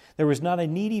all. There was not a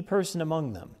needy person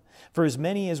among them, for as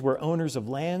many as were owners of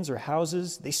lands or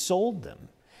houses, they sold them,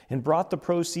 and brought the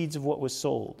proceeds of what was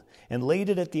sold, and laid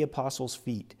it at the apostles'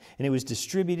 feet, and it was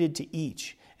distributed to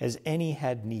each as any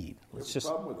had need. Let's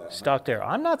just stop there.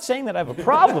 I'm not saying that I have a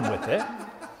problem with it,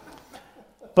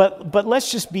 but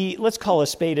let's call a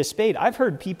spade a spade. I've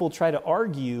heard people try to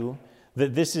argue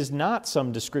that this is not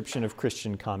some description of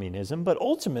Christian communism, but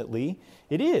ultimately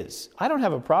it is. I don't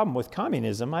have a problem with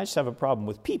communism. I just have a problem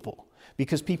with people,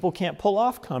 because people can't pull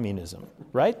off communism,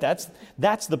 right? That's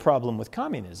the problem with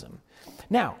communism.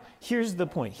 Now, here's the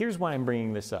point. Here's why I'm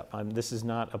bringing this up. This is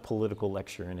not a political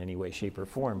lecture in any way, shape, or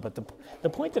form. But the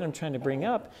point that I'm trying to bring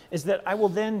up is that I will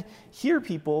then hear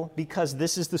people, because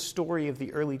this is the story of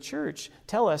the early church,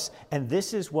 tell us, and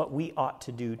this is what we ought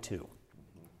to do too.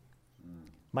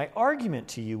 My argument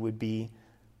to you would be,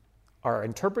 our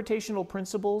interpretational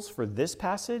principles for this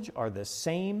passage are the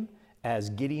same as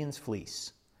Gideon's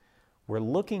fleece. We're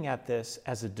looking at this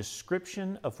as a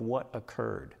description of what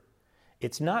occurred.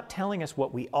 It's not telling us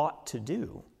what we ought to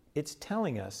do. It's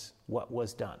telling us what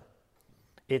was done.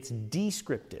 It's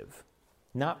descriptive,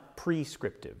 not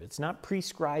prescriptive. It's not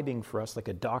prescribing for us like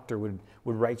a doctor would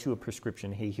write you a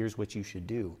prescription, hey, here's what you should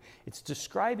do. It's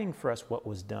describing for us what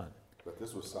was done. But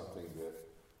this was something that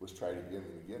was tried again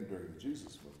and again during the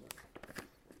Jesus movement.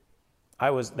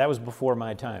 That was before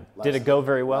my time. Did it go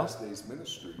very well? Last Days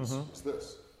Ministries was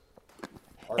this.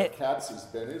 Art Katz's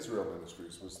Ben Israel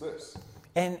Ministries was this.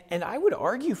 And I would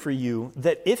argue for you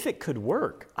that if it could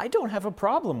work, I don't have a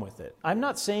problem with it. I'm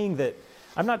not trying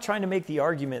to make the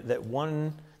argument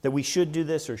that we should do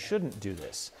this or shouldn't do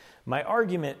this. My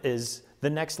argument is the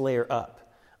next layer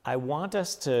up. I want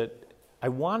us to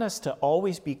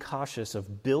always be cautious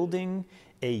of building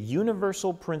a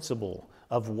universal principle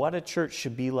of what a church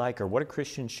should be like or what a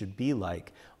Christian should be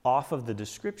like off of the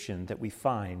description that we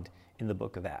find in the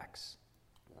book of Acts.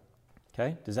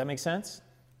 Okay? Does that make sense?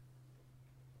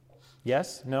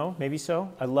 Yes? No? Maybe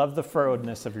so? I love the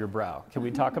furrowedness of your brow. Can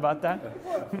we talk about that?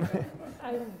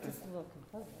 I'm just a little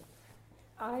confused.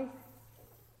 I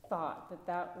thought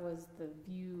that was the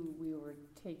view we were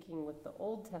taking with the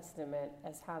Old Testament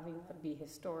as having to be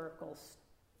historical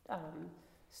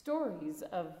stories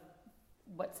of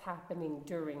what's happening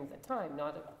during the time,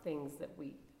 not of things that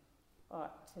we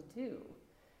ought to do.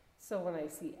 So when I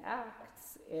see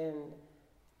Acts in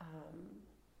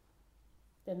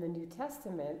the New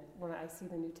Testament, when I see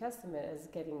the New Testament as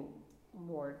getting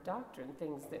more doctrine,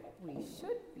 things that we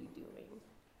should be doing.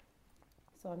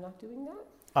 So I'm not doing that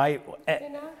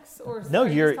in Acts? Or no,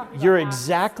 you're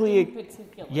exactly in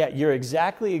particular? Yeah, you're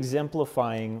exactly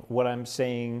exemplifying what I'm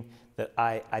saying that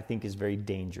I think is very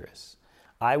dangerous.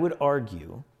 I would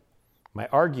argue, my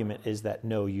argument is that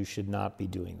no, you should not be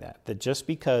doing that. That just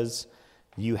because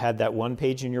you had that one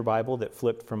page in your Bible that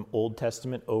flipped from Old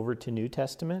Testament over to New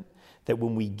Testament, that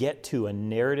when we get to a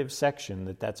narrative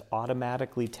section, that's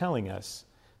automatically telling us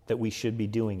that we should be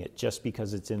doing it just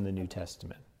because it's in the New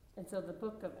Testament. And so the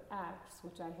book of Acts,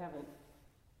 which I haven't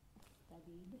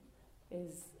studied,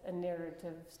 is a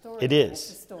narrative story. It is. It's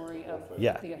the story of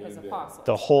Yeah. his apostles.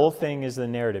 The whole thing is the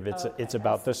narrative. It's Okay. it's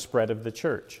about the spread of the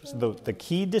church. So the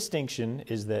key distinction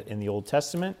is that in the Old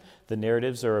Testament, the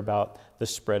narratives are about the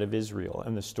spread of Israel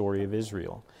and the story of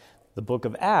Israel. The book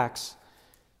of Acts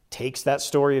takes that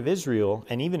story of Israel,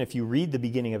 and even if you read the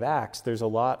beginning of Acts, there's a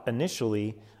lot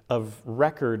initially of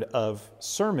record of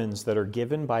sermons that are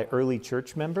given by early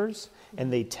church members,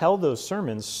 and they tell those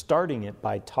sermons, starting it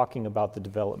by talking about the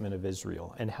development of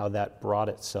Israel and how that brought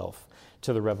itself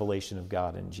to the revelation of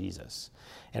God in Jesus.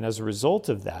 And as a result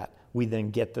of that, we then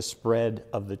get the spread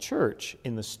of the church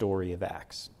in the story of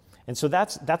Acts. And so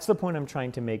that's the point I'm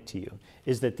trying to make to you,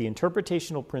 is that the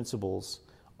interpretational principles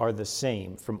are the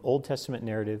same from Old Testament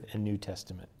narrative and New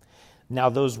Testament. Now,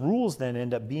 those rules then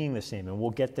end up being the same, and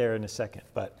we'll get there in a second,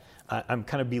 but I'm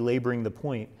kind of belaboring the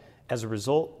point as a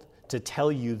result to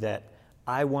tell you that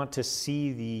I want to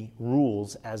see the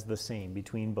rules as the same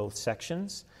between both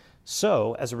sections.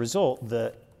 So, as a result,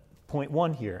 the point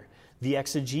one here, the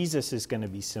exegesis is going to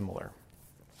be similar.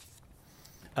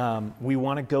 We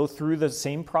want to go through the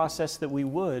same process that we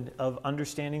would of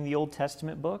understanding the Old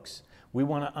Testament books. We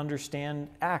want to understand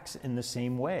Acts in the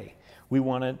same way. We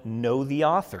want to know the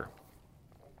author.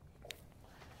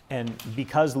 And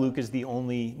because Luke is the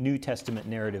only New Testament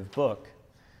narrative book,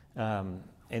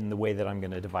 in the way that I'm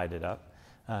going to divide it up,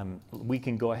 we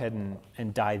can go ahead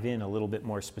and dive in a little bit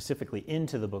more specifically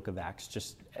into the book of Acts,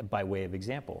 just by way of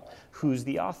example. Who's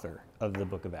the author of the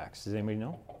book of Acts? Does anybody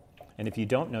know? And if you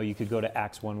don't know, you could go to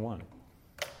Acts 1:1.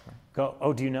 Go.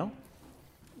 Oh, do you know?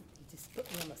 Just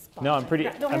put me on the spot. No, I'm pretty.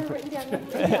 No, I have it written down.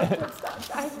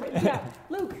 I have it written down.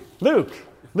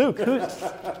 Luke, who's?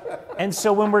 And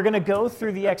so when we're going to go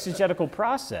through the exegetical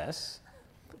process,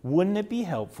 wouldn't it be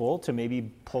helpful to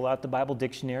maybe pull out the Bible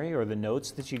dictionary or the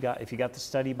notes that you got, if you got the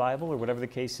study Bible or whatever the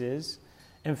case is,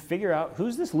 and figure out,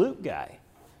 who's this Luke guy?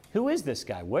 Who is this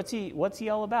guy? What's he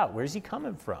all about? Where's he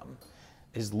coming from?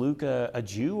 Is Luke a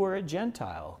Jew or a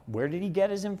Gentile? Where did he get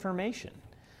his information?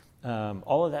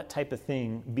 All of that type of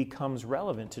thing becomes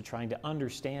relevant to trying to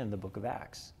understand the book of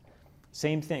Acts.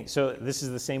 Same thing. So this is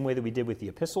the same way that we did with the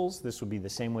epistles. This would be the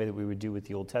same way that we would do with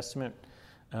the Old Testament.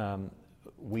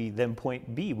 We then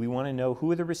point B, we want to know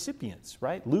who are the recipients,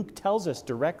 right? Luke tells us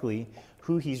directly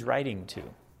who he's writing to.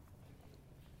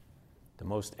 The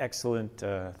most excellent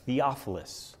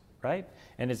Theophilus, right?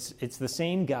 And it's the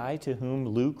same guy to whom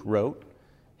Luke wrote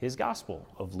his Gospel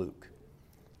of Luke.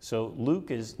 So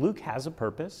Luke has a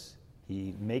purpose.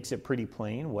 He makes it pretty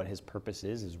plain what his purpose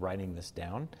is writing this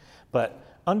down. But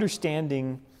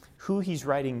understanding who he's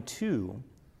writing to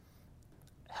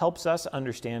helps us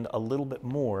understand a little bit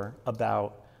more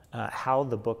about how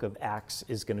the book of Acts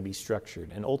is going to be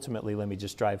structured. And ultimately, let me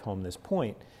just drive home this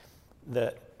point,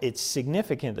 that it's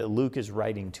significant that Luke is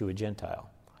writing to a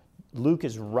Gentile. Luke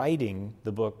is writing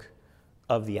the book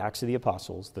of the Acts of the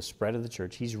Apostles, the spread of the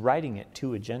church. He's writing it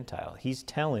to a Gentile. He's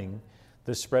telling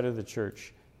the spread of the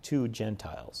church to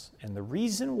Gentiles. And the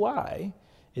reason why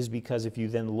is because if you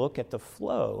then look at the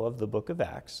flow of the book of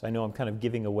Acts, I know I'm kind of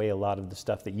giving away a lot of the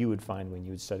stuff that you would find when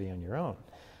you would study on your own,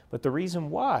 but the reason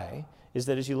why is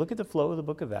that as you look at the flow of the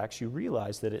book of Acts, you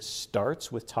realize that it starts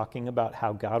with talking about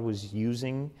how God was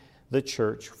using the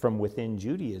church from within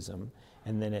Judaism,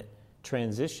 and then it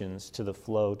transitions to the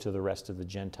flow to the rest of the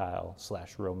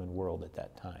Gentile/Roman world at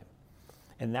that time.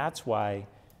 And that's why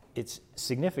it's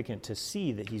significant to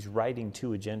see that he's writing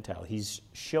to a Gentile. He's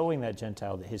showing that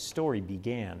Gentile that his story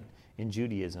began in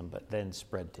Judaism, but then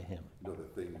spread to him. Another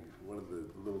thing, one of the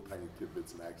little tiny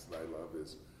tidbits in Acts that I love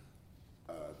is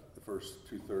the first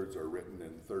 2/3 are written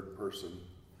in third person.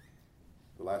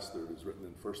 The last third is written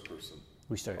in first person.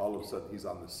 All of a sudden, he's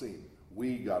on the scene.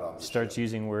 We got on the Starts ship.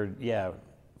 using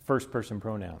first person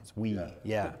pronouns. We,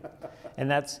 yeah. And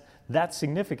that's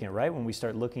significant, right? When we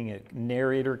start looking at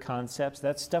narrator concepts,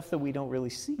 that's stuff that we don't really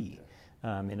see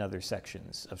in other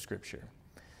sections of Scripture.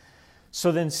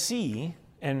 So then C,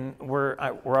 and we're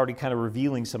already kind of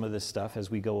revealing some of this stuff as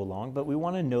we go along, but we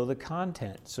want to know the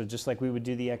content. So just like we would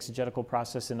do the exegetical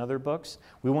process in other books,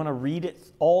 we want to read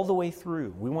it all the way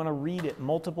through. We want to read it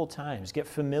multiple times, get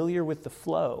familiar with the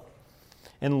flow,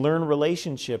 and learn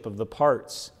relationship of the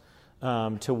parts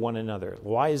to one another.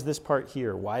 Why is this part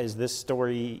here? Why is this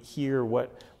story here?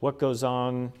 What goes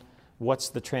on? What's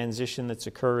the transition that's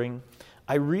occurring?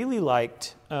 I really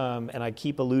liked, and I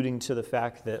keep alluding to the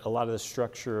fact that a lot of the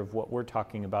structure of what we're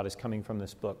talking about is coming from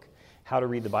this book, How to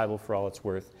Read the Bible for All It's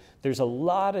Worth. There's a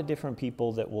lot of different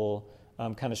people that will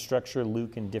kind of structure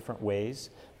Luke in different ways,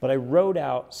 but I wrote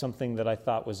out something that I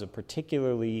thought was a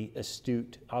particularly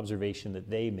astute observation that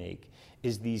they make,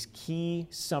 is these key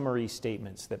summary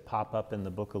statements that pop up in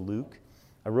the book of Luke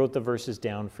I wrote the verses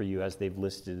down for you as they've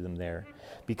listed them there,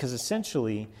 because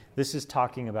essentially this is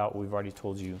talking about what we've already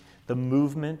told you, the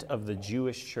movement of the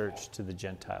Jewish church to the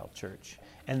Gentile church.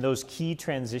 And those key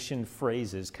transition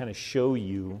phrases kind of show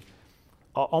you,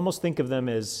 almost think of them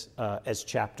as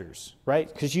chapters,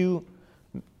 right? Because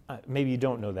maybe you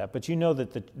don't know that, but you know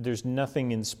that there's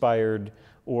nothing inspired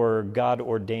or God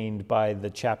ordained by the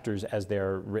chapters as they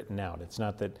are written out. It's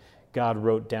not that God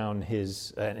wrote down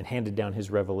his and handed down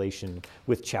his revelation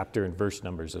with chapter and verse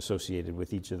numbers associated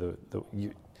with each of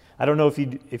I don't know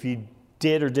if you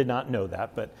did or did not know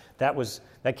that, but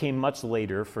that came much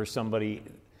later for somebody,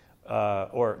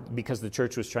 or because the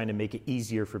church was trying to make it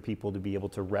easier for people to be able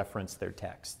to reference their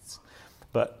texts.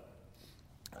 But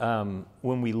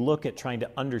when we look at trying to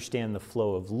understand the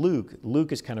flow of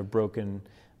Luke is kind of broken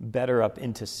better up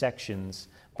into sections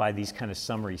by these kind of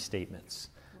summary statements.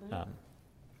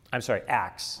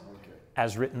 Acts,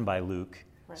 as written by Luke.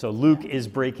 Right. So Luke is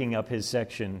breaking up his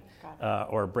section,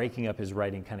 or breaking up his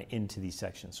writing kind of into these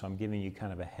sections. So I'm giving you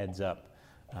kind of a heads up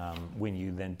when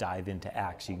you then dive into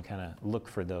Acts. You can kind of look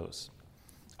for those.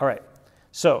 All right.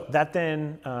 So that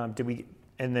then,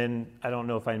 and then I don't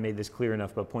know if I made this clear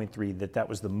enough, but point 3, that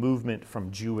was the movement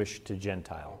from Jewish to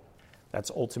Gentile. That's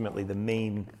ultimately the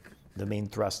main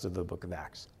thrust of the book of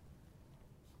Acts.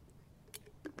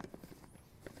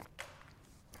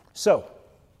 So,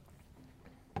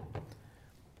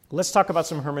 let's talk about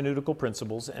some hermeneutical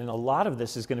principles, and a lot of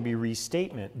this is going to be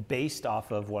restatement based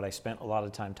off of what I spent a lot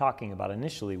of time talking about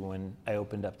initially when I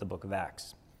opened up the book of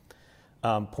Acts.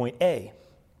 Point A,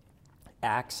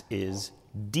 Acts is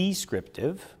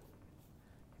descriptive,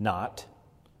 not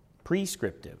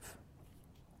prescriptive.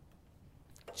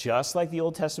 Just like the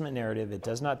Old Testament narrative, it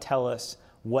does not tell us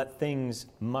what things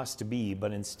must be,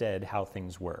 but instead how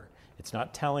things were. It's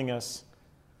not telling us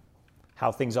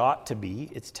how things ought to be,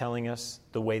 it's telling us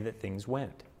the way that things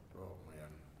went. Oh man,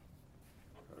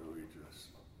 we just,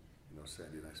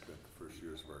 Sandy and I spent the first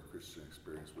years of our Christian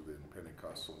experience within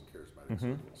Pentecostal and charismatic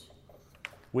circles.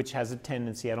 Which has a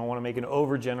tendency, I don't want to make an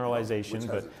overgeneralization,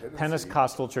 but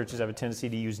Pentecostal churches have a tendency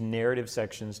to use narrative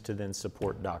sections to then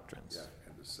support doctrines. Yeah,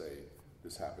 and to say,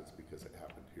 this happens because it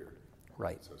happened here.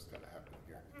 Right. So it's got to happen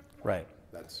here. Right.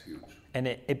 That's huge. And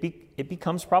it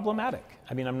becomes problematic.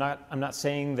 I mean, I'm not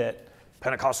saying that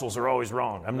Pentecostals are always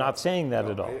wrong. I'm not saying that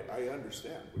at all. I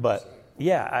understand what but you're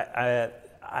saying. Yeah,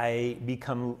 I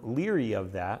become leery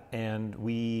of that, and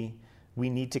we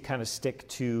need to kind of stick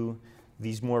to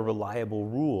these more reliable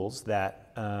rules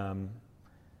that, and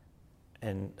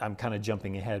I'm kind of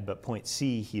jumping ahead, but point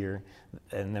C here,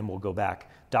 and then we'll go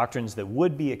back. Doctrines that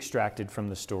would be extracted from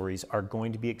the stories are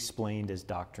going to be explained as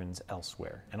doctrines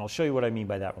elsewhere. And I'll show you what I mean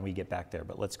by that when we get back there,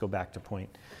 but let's go back to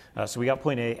point. So we got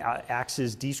point A, Acts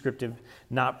is descriptive,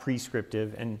 not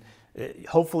prescriptive, and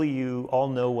hopefully you all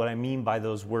know what I mean by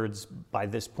those words by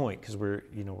this point, because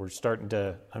I'm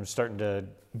starting to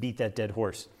beat that dead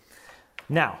horse.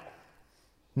 Now,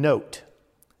 note,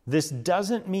 this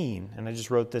doesn't mean, and I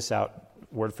just wrote this out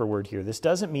word for word here, this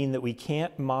doesn't mean that we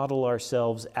can't model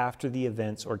ourselves after the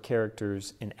events or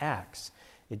characters in Acts.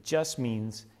 It just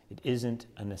means it isn't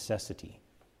a necessity.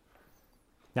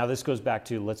 Now this goes back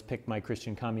to, let's pick my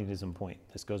Christian communism point.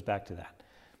 This goes back to that.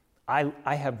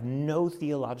 I have no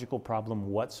theological problem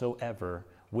whatsoever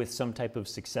with some type of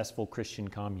successful Christian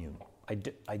commune.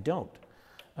 I don't.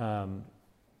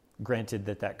 Granted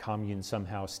that commune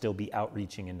somehow still be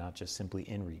outreaching and not just simply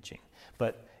inreaching.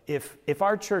 But if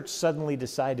our church suddenly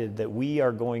decided that we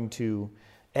are going to,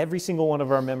 every single one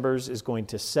of our members is going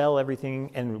to sell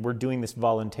everything, and we're doing this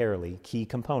voluntarily, key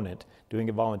component, doing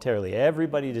it voluntarily.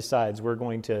 Everybody decides we're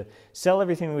going to sell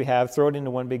everything we have, throw it into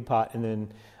one big pot, and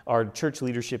then our church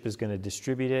leadership is going to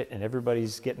distribute it, and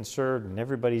everybody's getting served, and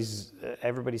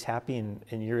everybody's happy, and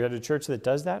you're at a church that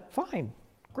does that, fine,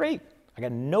 great. I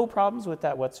got no problems with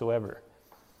that whatsoever.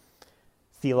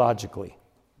 Theologically,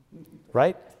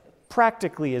 right?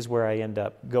 Practically is where I end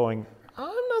up going,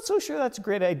 I'm not so sure that's a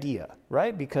great idea,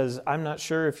 right? Because I'm not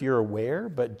sure if you're aware,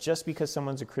 but just because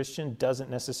someone's a Christian doesn't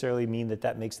necessarily mean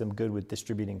that makes them good with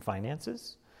distributing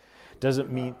finances.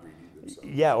 Doesn't mean,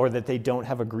 or that they don't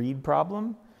have a greed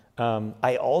problem.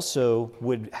 I also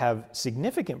would have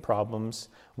significant problems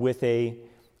with a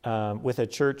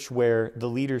church where the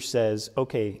leader says,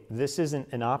 okay, this isn't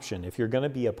an option. If you're going to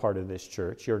be a part of this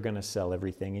church, you're going to sell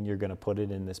everything and you're going to put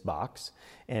it in this box,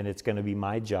 and it's going to be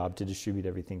my job to distribute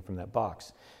everything from that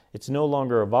box. It's no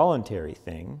longer a voluntary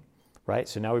thing, right?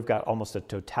 So now we've got almost a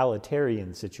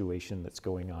totalitarian situation that's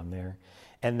going on there.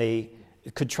 And they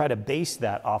could try to base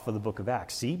that off of the book of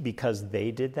Acts. See, because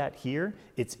they did that here,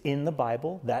 it's in the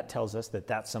Bible. That tells us that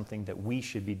that's something that we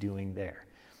should be doing there.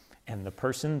 And the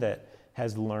person that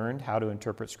has learned how to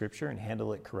interpret Scripture and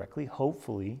handle it correctly,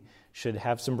 hopefully should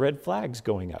have some red flags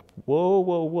going up. Whoa,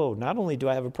 whoa, whoa. Not only do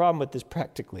I have a problem with this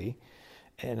practically,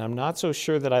 and I'm not so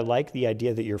sure that I like the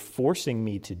idea that you're forcing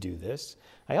me to do this,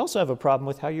 I also have a problem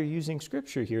with how you're using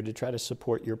Scripture here to try to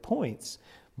support your points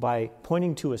by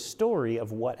pointing to a story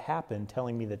of what happened,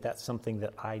 telling me that that's something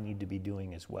that I need to be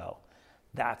doing as well.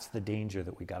 That's the danger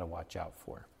that we got to watch out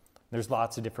for. There's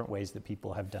lots of different ways that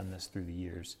people have done this through the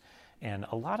years, and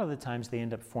a lot of the times they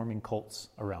end up forming cults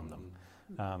around them.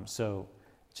 So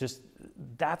just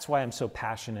that's why I'm so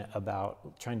passionate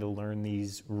about trying to learn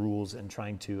these rules and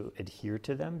trying to adhere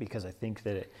to them, because I think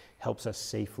that it helps us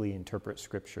safely interpret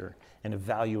Scripture and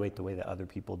evaluate the way that other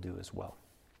people do as well.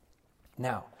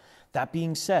 Now, that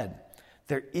being said,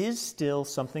 there is still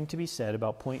something to be said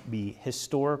about point B,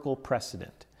 historical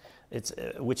precedent,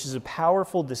 which is a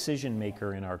powerful decision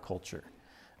maker in our culture.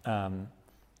 I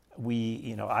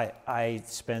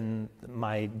spend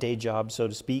my day job, so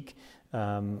to speak,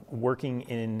 working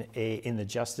in the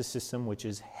justice system, which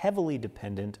is heavily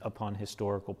dependent upon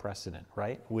historical precedent,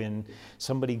 right? When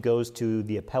somebody goes to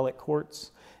the appellate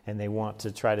courts and they want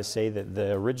to try to say that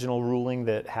the original ruling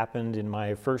that happened in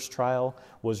my first trial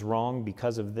was wrong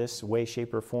because of this way,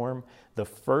 shape, or form, the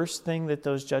first thing that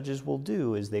those judges will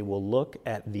do is they will look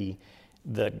at the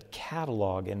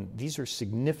catalog, and these are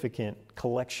significant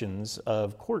collections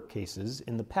of court cases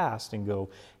in the past, and go,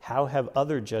 how have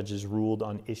other judges ruled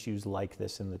on issues like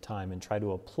this in the time, and try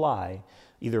to apply,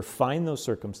 either find those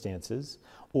circumstances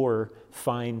or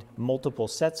find multiple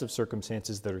sets of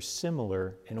circumstances that are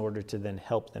similar in order to then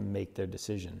help them make their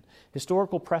decision.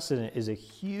 Historical precedent is a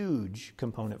huge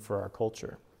component for our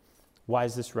culture. Why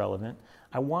is this relevant?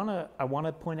 I want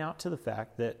to point out to the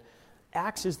fact that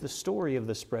Acts is the story of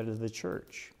the spread of the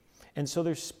church. And so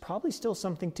there's probably still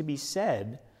something to be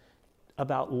said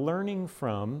about learning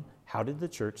from how did the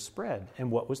church spread, and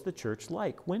what was the church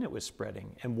like when it was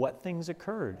spreading, and what things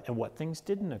occurred and what things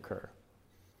didn't occur.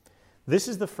 This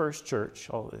is the first church,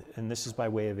 and this is by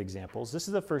way of examples, this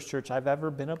is the first church I've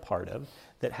ever been a part of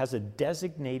that has a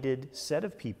designated set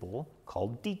of people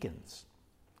called deacons.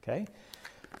 Okay?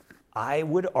 I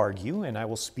would argue, and I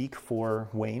will speak for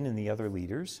Wayne and the other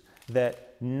leaders,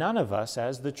 that none of us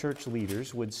as the church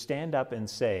leaders would stand up and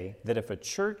say that if a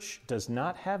church does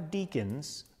not have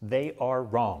deacons, they are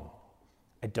wrong.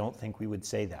 I don't think we would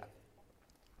say that.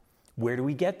 Where do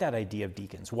we get that idea of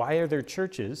deacons? Why are there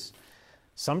churches,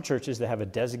 some churches that have a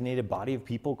designated body of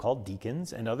people called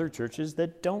deacons, and other churches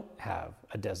that don't have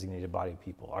a designated body of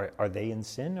people? Are they in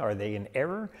sin? Are they in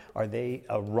error? Are they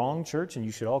a wrong church and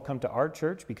you should all come to our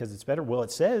church because it's better? Well,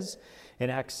 it says in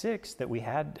Acts 6 that we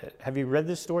had, have you read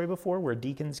this story before where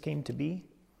deacons came to be?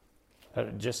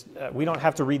 We don't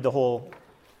have to read the whole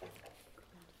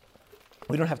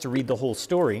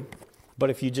story, but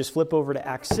if you just flip over to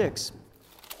Acts 6,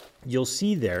 you'll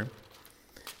see there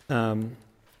that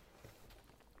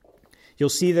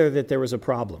there was a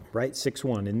problem, right?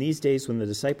 6:1. In these days, when the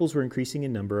disciples were increasing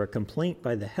in number, a complaint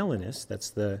by the Hellenists, that's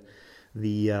the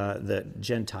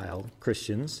Gentile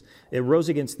Christians, it rose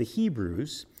against the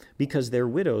Hebrews because their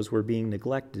widows were being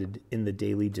neglected in the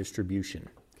daily distribution.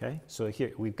 Okay, so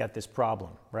here we've got this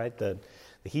problem, right? The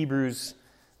Hebrews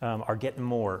are getting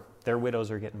more; their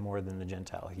widows are getting more than the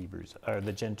Gentile Hebrews, or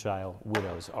the Gentile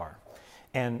widows are.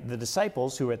 And the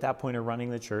disciples, who at that point are running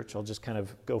the church, I'll just kind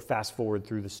of go fast forward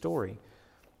through the story.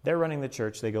 They're running the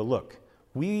church. They go, look,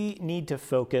 we need to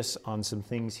focus on some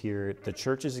things here. The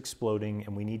church is exploding,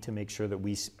 and we need to make sure that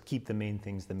we keep the main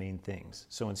things.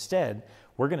 So instead,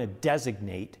 we're going to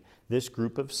designate this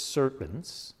group of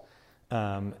servants,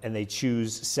 and they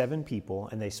choose 7 people,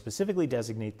 and they specifically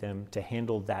designate them to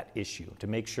handle that issue, to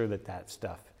make sure that that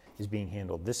stuff is being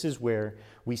handled. This is where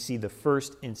we see the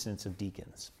first instance of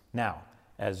deacons. Now,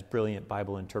 as brilliant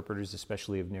Bible interpreters,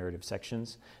 especially of narrative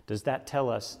sections, does that tell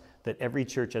us that every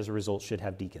church as a result should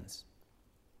have deacons?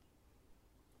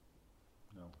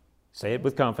 No. Say it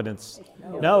with confidence.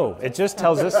 No, it just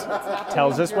tells us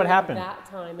what happened. That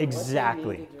time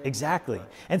Exactly.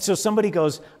 And so somebody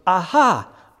goes, aha.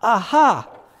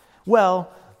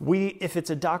 Well, if it's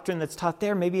a doctrine that's taught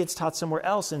there, maybe it's taught somewhere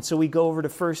else. And so we go over to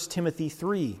 1 Timothy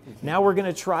 3. Now we're going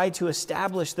to try to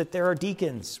establish that there are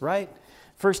deacons, right?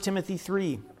 1 Timothy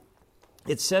 3,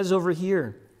 it says over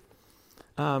here,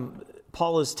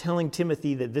 Paul is telling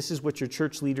Timothy that this is what your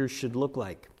church leaders should look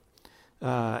like.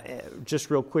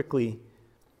 Just real quickly,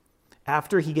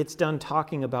 after he gets done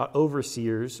talking about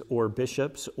overseers or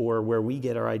bishops, or where we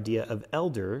get our idea of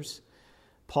elders,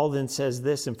 Paul then says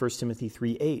this in 1 Timothy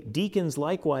 3:8, deacons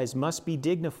likewise must be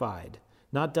dignified,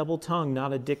 not double-tongued,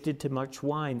 not addicted to much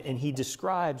wine. And he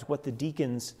describes what the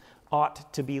deacons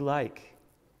ought to be like.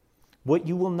 What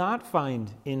you will not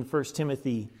find in 1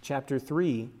 Timothy chapter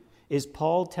 3 is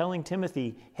Paul telling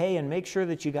Timothy, hey, and make sure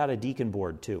that you got a deacon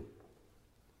board too.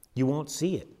 You won't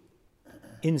see it.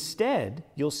 Instead,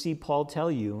 you'll see Paul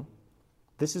tell you,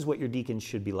 this is what your deacons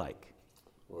should be like.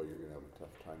 Well, you're going to have a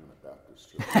tough time in the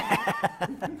Baptist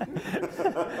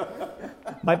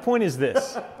church. My point is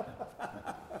this.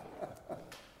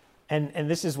 And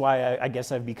this is why I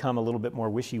guess I've become a little bit more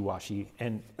wishy-washy.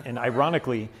 And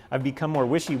ironically, I've become more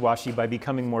wishy-washy by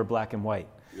becoming more black and white.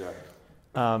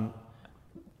 Yeah.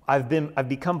 I've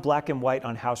become black and white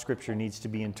on how Scripture needs to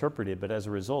be interpreted, but as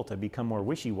a result, I've become more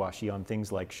wishy-washy on things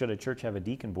like, should a church have a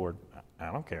deacon board? I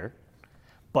don't care.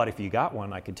 But if you got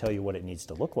one, I can tell you what it needs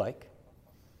to look like.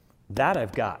 That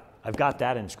I've got. I've got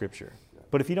that in Scripture.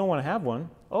 But if you don't want to have one,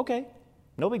 okay,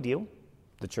 no big deal.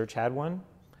 The church had one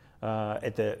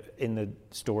in the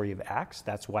story of Acts.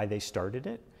 That's why they started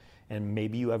it. And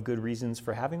maybe you have good reasons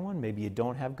for having one. Maybe you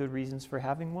don't have good reasons for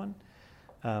having one.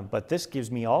 But this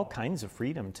gives me all kinds of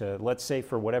freedom to, let's say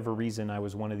for whatever reason, I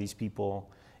was one of these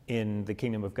people in the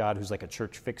kingdom of God who's like a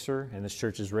church fixer, and this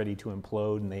church is ready to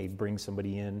implode, and they bring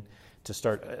somebody in to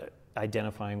start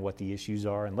identifying what the issues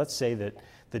are. And let's say that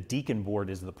the deacon board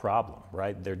is the problem,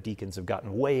 right? Their deacons have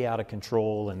gotten way out of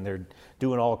control, and they're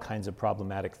doing all kinds of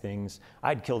problematic things.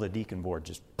 I'd kill the deacon board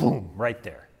just boom, right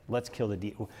there. Let's kill the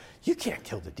deacon. You can't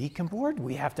kill the deacon board.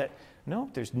 We have to. No,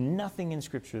 there's nothing in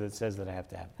Scripture that says that I have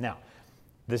to have. Now,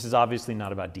 this is obviously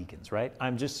not about deacons, right?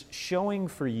 I'm just showing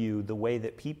for you the way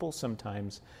that people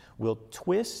sometimes will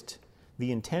twist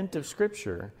the intent of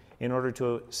Scripture in order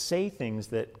to say things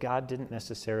that God didn't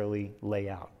necessarily lay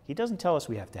out. He doesn't tell us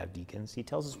we have to have deacons. He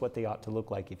tells us what they ought to look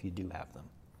like if you do have them.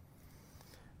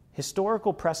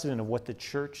 Historical precedent of what the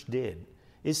church did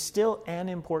is still an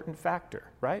important factor,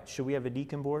 right? Should we have a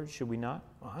deacon board? Should we not?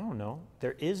 Well, I don't know.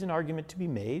 There is an argument to be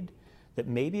made that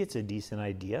maybe it's a decent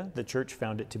idea. The church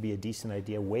found it to be a decent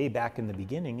idea way back in the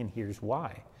beginning, and here's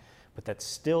why. But that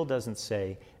still doesn't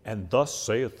say, and thus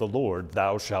saith the Lord,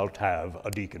 thou shalt have a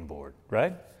deacon board,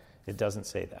 right? It doesn't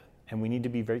say that. And we need to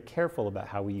be very careful about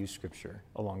how we use Scripture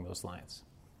along those lines.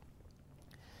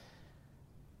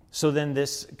 So then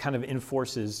this kind of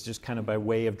enforces, just kind of by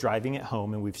way of driving it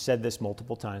home, and we've said this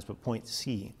multiple times, but point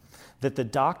C, that the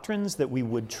doctrines that we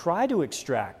would try to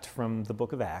extract from the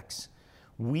book of Acts,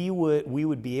 we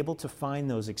would be able to find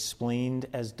those explained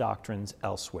as doctrines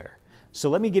elsewhere. So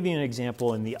let me give you an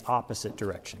example in the opposite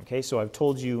direction, okay? So I've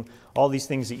told you all these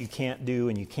things that you can't do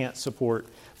and you can't support,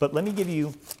 but let me give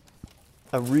you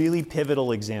a really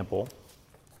pivotal example.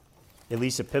 At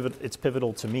least it's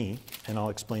pivotal to me, and I'll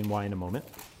explain why in a moment.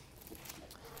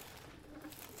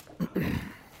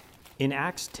 In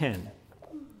Acts 10,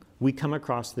 we come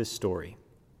across this story.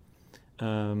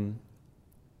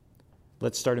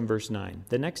 Let's start in verse 9.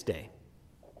 The next day,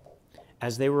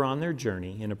 as they were on their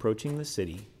journey and approaching the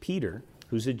city, Peter,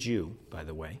 who's a Jew, by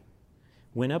the way,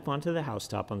 went up onto the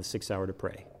housetop on the 6th hour to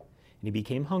pray. And he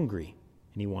became hungry,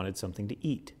 and he wanted something to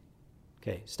eat.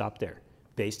 Okay, stop there.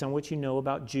 Based on what you know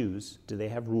about Jews, do they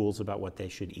have rules about what they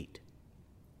should eat?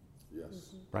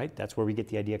 Yes. Right? That's where we get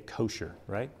the idea kosher,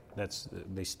 right?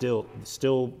 They still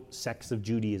sects of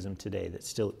Judaism today that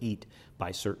still eat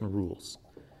by certain rules.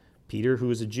 Peter,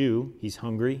 who is a Jew, he's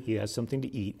hungry, he has something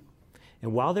to eat.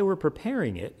 And while they were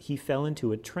preparing it, he fell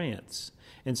into a trance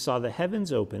and saw the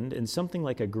heavens opened and something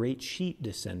like a great sheet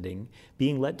descending,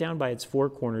 being let down by its four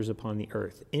corners upon the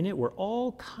earth. In it were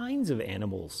all kinds of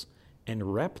animals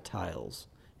and reptiles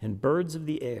and birds of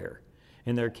the air.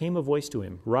 And there came a voice to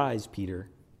him, "Rise, Peter,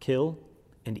 kill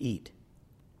and eat."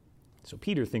 So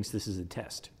Peter thinks this is a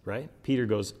test, right? Peter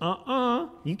goes,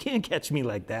 you can't catch me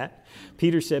like that.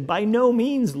 Peter said, "By no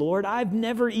means, Lord, I've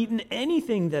never eaten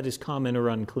anything that is common or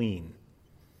unclean."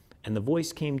 And the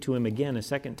voice came to him again a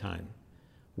second time,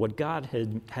 "What God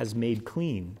has made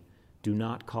clean, do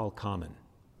not call common."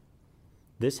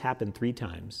 This happened 3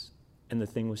 times, and the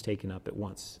thing was taken up at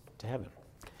once to heaven.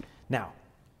 Now,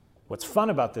 what's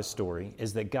fun about this story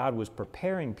is that God was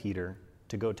preparing Peter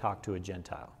to go talk to a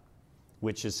Gentile,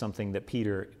 which is something that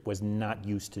Peter was not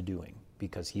used to doing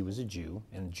because he was a Jew,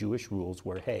 and Jewish rules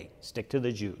were, hey, stick to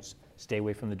the Jews, stay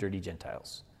away from the dirty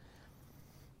Gentiles.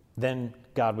 Then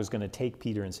God was going to take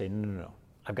Peter and say, no,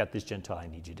 I've got this Gentile I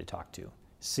need you to talk to.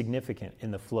 Significant in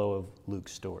the flow of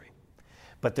Luke's story.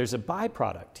 But there's a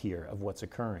byproduct here of what's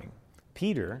occurring.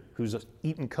 Peter, who's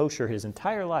eaten kosher his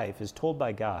entire life, is told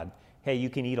by God, hey, you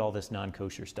can eat all this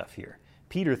non-kosher stuff here.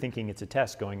 Peter, thinking it's a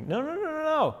test, going, no,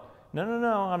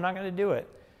 I'm not going to do it.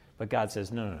 But God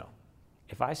says, no.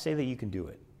 If I say that you can do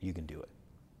it, you can do it.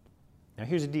 Now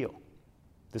here's the deal.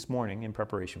 This morning, in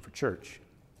preparation for church,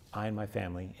 I and my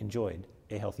family enjoyed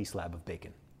a healthy slab of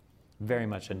bacon. very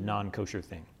much a non-kosher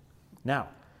thing. Now,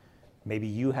 maybe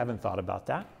you haven't thought about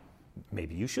that.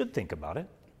 Maybe you should think about it.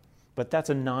 But that's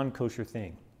a non-kosher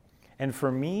thing. And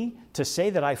for me to say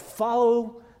that I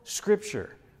follow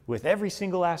Scripture with every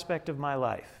single aspect of my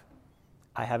life,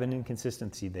 I have an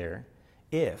inconsistency there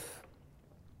if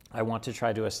I want to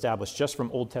try to establish just from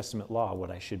Old Testament law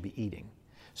what I should be eating.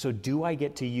 So do I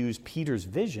get to use Peter's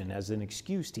vision as an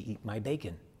excuse to eat my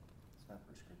bacon?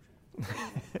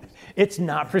 It's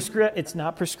not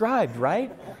prescribed,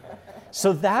 right?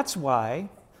 So that's why,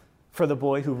 for the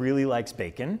boy who really likes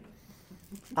bacon,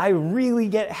 I really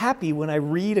get happy when I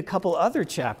read a couple other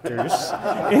chapters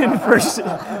in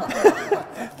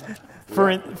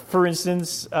for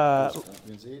instance, 1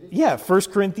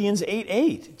 Corinthians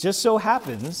 8:8 just so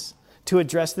happens to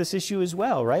address this issue as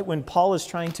well, right? When Paul is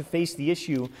trying to face the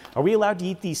issue, are we allowed to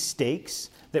eat these steaks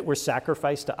that were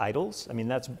sacrificed to idols? I mean,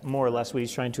 that's more or less what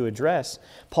he's trying to address.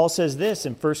 Paul says this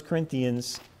in 1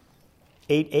 Corinthians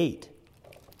 8:8.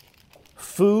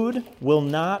 Food will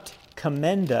not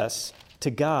commend us to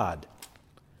God.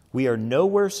 We are no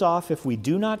worse off if we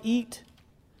do not eat,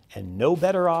 and no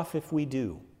better off if we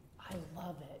do. I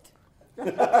love it.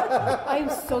 I'm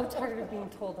so tired of being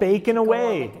told bacon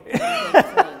away.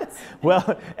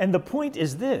 Well, and the point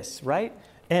is this, right?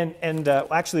 And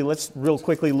actually, let's real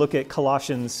quickly look at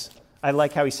Colossians. I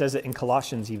like how he says it in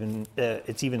Colossians.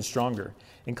 It's even stronger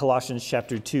in Colossians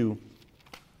chapter 2,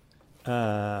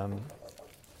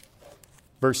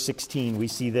 verse 16. We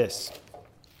see this.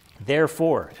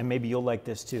 Therefore, and maybe you'll like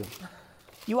this too,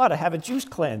 you ought to have a juice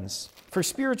cleanse for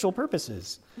spiritual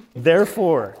purposes.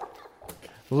 Therefore,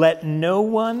 let no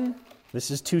one,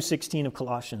 this is 2:16 of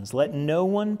Colossians, let no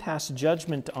one pass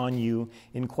judgment on you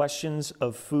in questions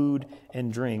of food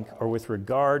and drink, or with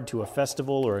regard to a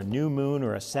festival or a new moon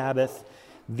or a Sabbath.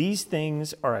 These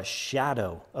things are a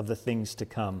shadow of the things to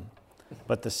come,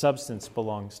 but the substance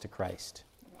belongs to Christ.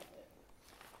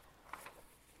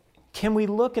 Can we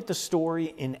look at the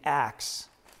story in Acts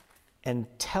and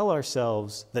tell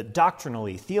ourselves that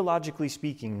doctrinally, theologically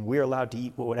speaking, we're allowed to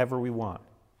eat whatever we want?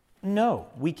 No,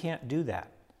 we can't do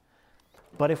that.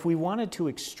 But if we wanted to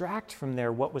extract from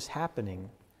there what was happening,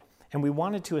 and we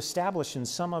wanted to establish in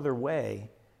some other way,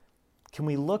 can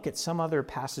we look at some other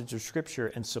passage of Scripture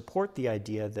and support the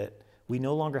idea that we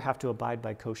no longer have to abide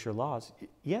by kosher laws?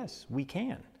 Yes, we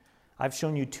can. I've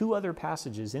shown you 2 other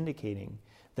passages indicating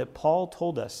that Paul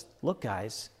told us, look,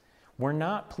 guys, we're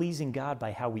not pleasing God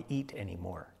by how we eat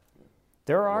anymore.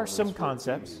 There are Romans some 14,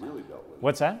 concepts. he really dealt with it.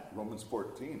 What's that? Romans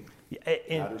 14.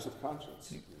 And, Matters of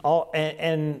conscience.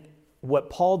 and what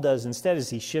Paul does instead is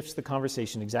he shifts the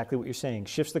conversation, exactly what you're saying,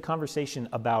 shifts the conversation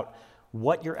about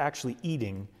what you're actually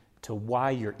eating to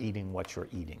why you're eating what you're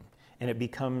eating. And it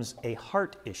becomes a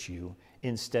heart issue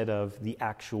instead of the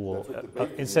actual,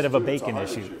 instead of a bacon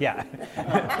issue. Yeah.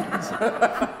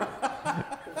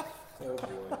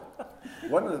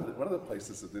 One of the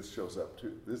places that this shows up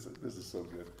too, this is so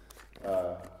good.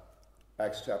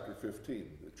 Acts chapter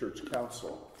 15, the church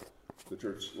council. The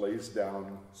church lays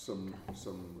down some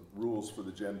rules for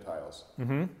the Gentiles.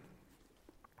 Mm-hmm.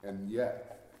 And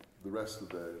yet, the rest of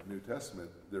the New Testament,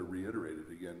 they're reiterated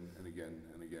again and again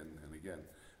and again and again.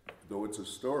 Though it's a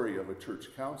story of a church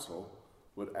council,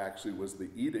 what actually was the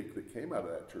edict that came out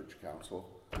of that church council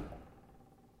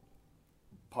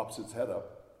pops its head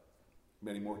up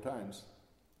many more times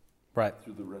Right.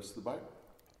 through the rest of the Bible.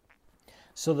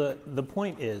 So the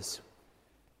point is,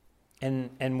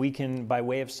 and we can, by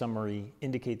way of summary,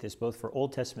 indicate this both for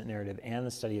Old Testament narrative and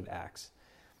the study of Acts,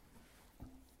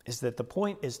 is that the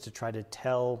point is to try to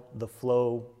tell the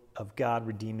flow of God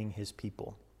redeeming his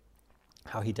people.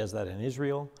 How he does that in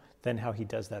Israel, then how he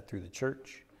does that through the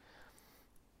church.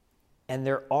 And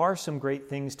there are some great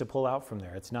things to pull out from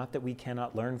there. It's not that we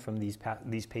cannot learn from these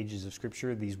pages of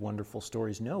Scripture, these wonderful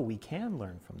stories. No, we can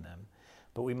learn from them.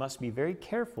 But we must be very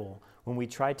careful when we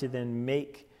try to then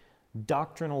make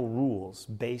doctrinal rules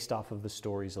based off of the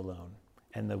stories alone.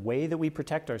 And the way that we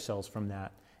protect ourselves from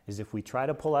that is if we try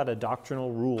to pull out a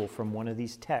doctrinal rule from one of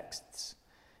these texts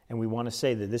and we want to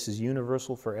say that this is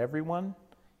universal for everyone,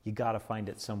 you got to find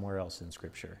it somewhere else in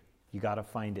Scripture. You got to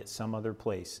find it some other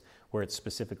place where it's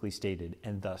specifically stated,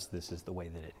 and thus this is the way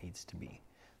that it needs to be.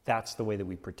 That's the way that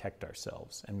we protect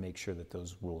ourselves and make sure that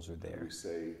those rules are there. We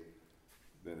say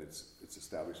then it's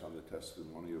established on the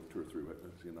testimony of 2 or 3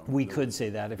 witnesses. You know, We could say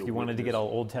that if you wanted to get all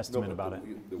Old Testament about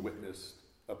it. The witness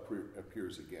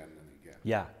appears again and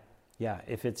again. Yeah.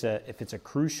 If it's a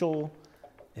crucial,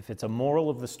 if it's a moral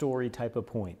of the story type of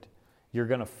point, you're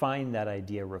going to find that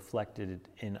idea reflected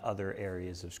in other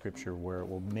areas of Scripture where it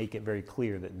will make it very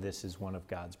clear that this is one of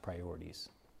God's priorities.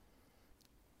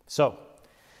 So,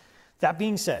 That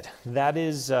being said,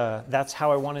 that's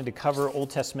how I wanted to cover Old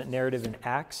Testament narrative in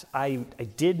Acts. I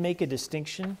did make a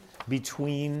distinction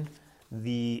between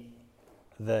the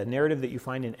narrative that you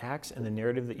find in Acts and the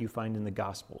narrative that you find in the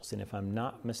Gospels. And if I'm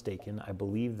not mistaken, I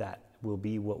believe that will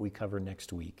be what we cover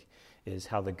next week, is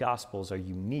how the Gospels are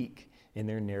unique in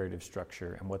their narrative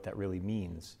structure and what that really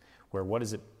means. Where what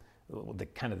is it,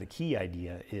 the key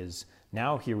idea is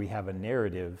now here we have a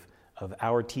narrative of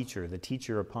our teacher, the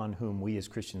teacher upon whom we as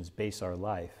Christians base our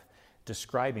life,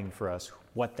 describing for us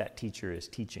what that teacher is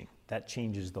teaching. That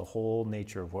changes the whole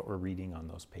nature of what we're reading on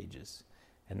those pages.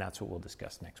 And that's what we'll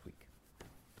discuss next week.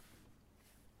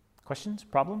 Questions,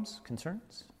 problems,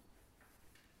 concerns?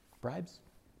 Bribes?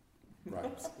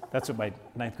 Right. That's what my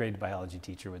 9th grade biology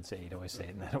teacher would say. He'd always say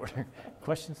it in that order.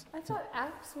 Questions? I thought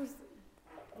Acts was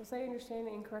I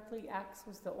understanding incorrectly, Acts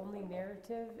was the only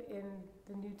narrative in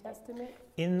the New Testament?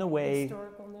 In the way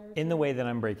that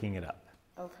I'm breaking it up.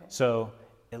 Okay. So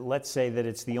let's say that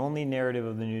it's the only narrative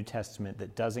of the New Testament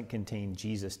that doesn't contain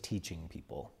Jesus teaching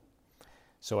people.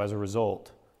 So as a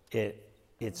result,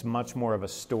 it's much more of a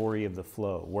story of the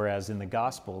flow. Whereas in the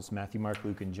Gospels, Matthew, Mark,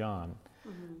 Luke, and John,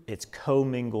 it's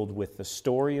commingled with the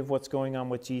story of what's going on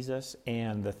with Jesus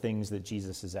and the things that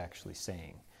Jesus is actually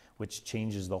saying, which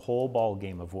changes the whole ball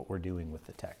game of what we're doing with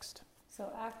the text.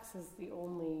 So Acts is the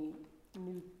only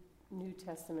New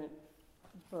Testament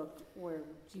book where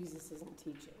Jesus isn't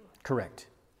teaching. Correct.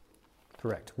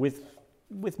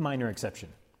 With minor exception,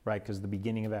 right? Because the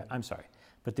beginning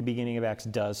of Acts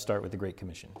does start with the Great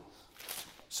Commission.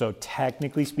 So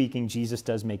technically speaking, Jesus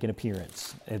does make an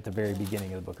appearance at the very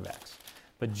beginning of the book of Acts.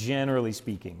 But generally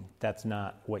speaking, that's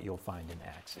not what you'll find in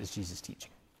Acts, is Jesus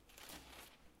teaching.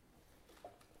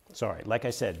 Sorry, like I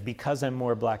said, because I'm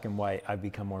more black and white, I've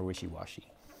become more wishy-washy.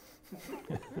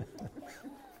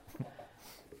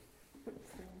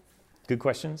 Good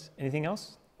questions? Anything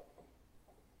else?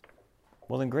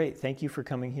 Well then, great. Thank you for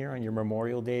coming here on your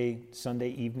Memorial Day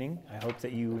Sunday evening. I hope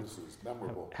that you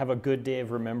have a good day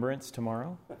of remembrance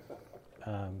tomorrow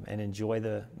and enjoy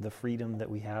the freedom that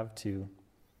we have to...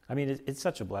 I mean, it's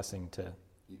such a blessing to...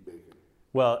 Eat bacon.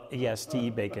 Well, yes, to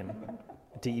eat bacon.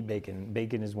 To eat bacon.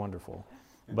 Bacon is wonderful.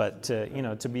 But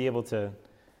to be able to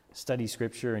study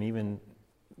Scripture and even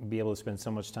be able to spend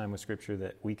so much time with Scripture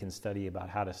that we can study about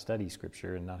how to study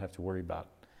Scripture and not have to worry about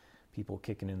people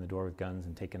kicking in the door with guns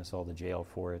and taking us all to jail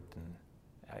for it. And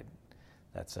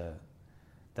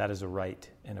that is a right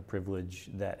and a privilege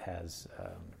that has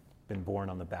been borne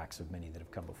on the backs of many that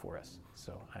have come before us.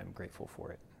 So I'm grateful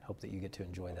for it. Hope that you get to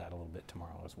enjoy that a little bit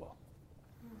tomorrow as well.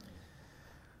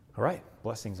 All right.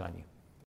 Blessings on you.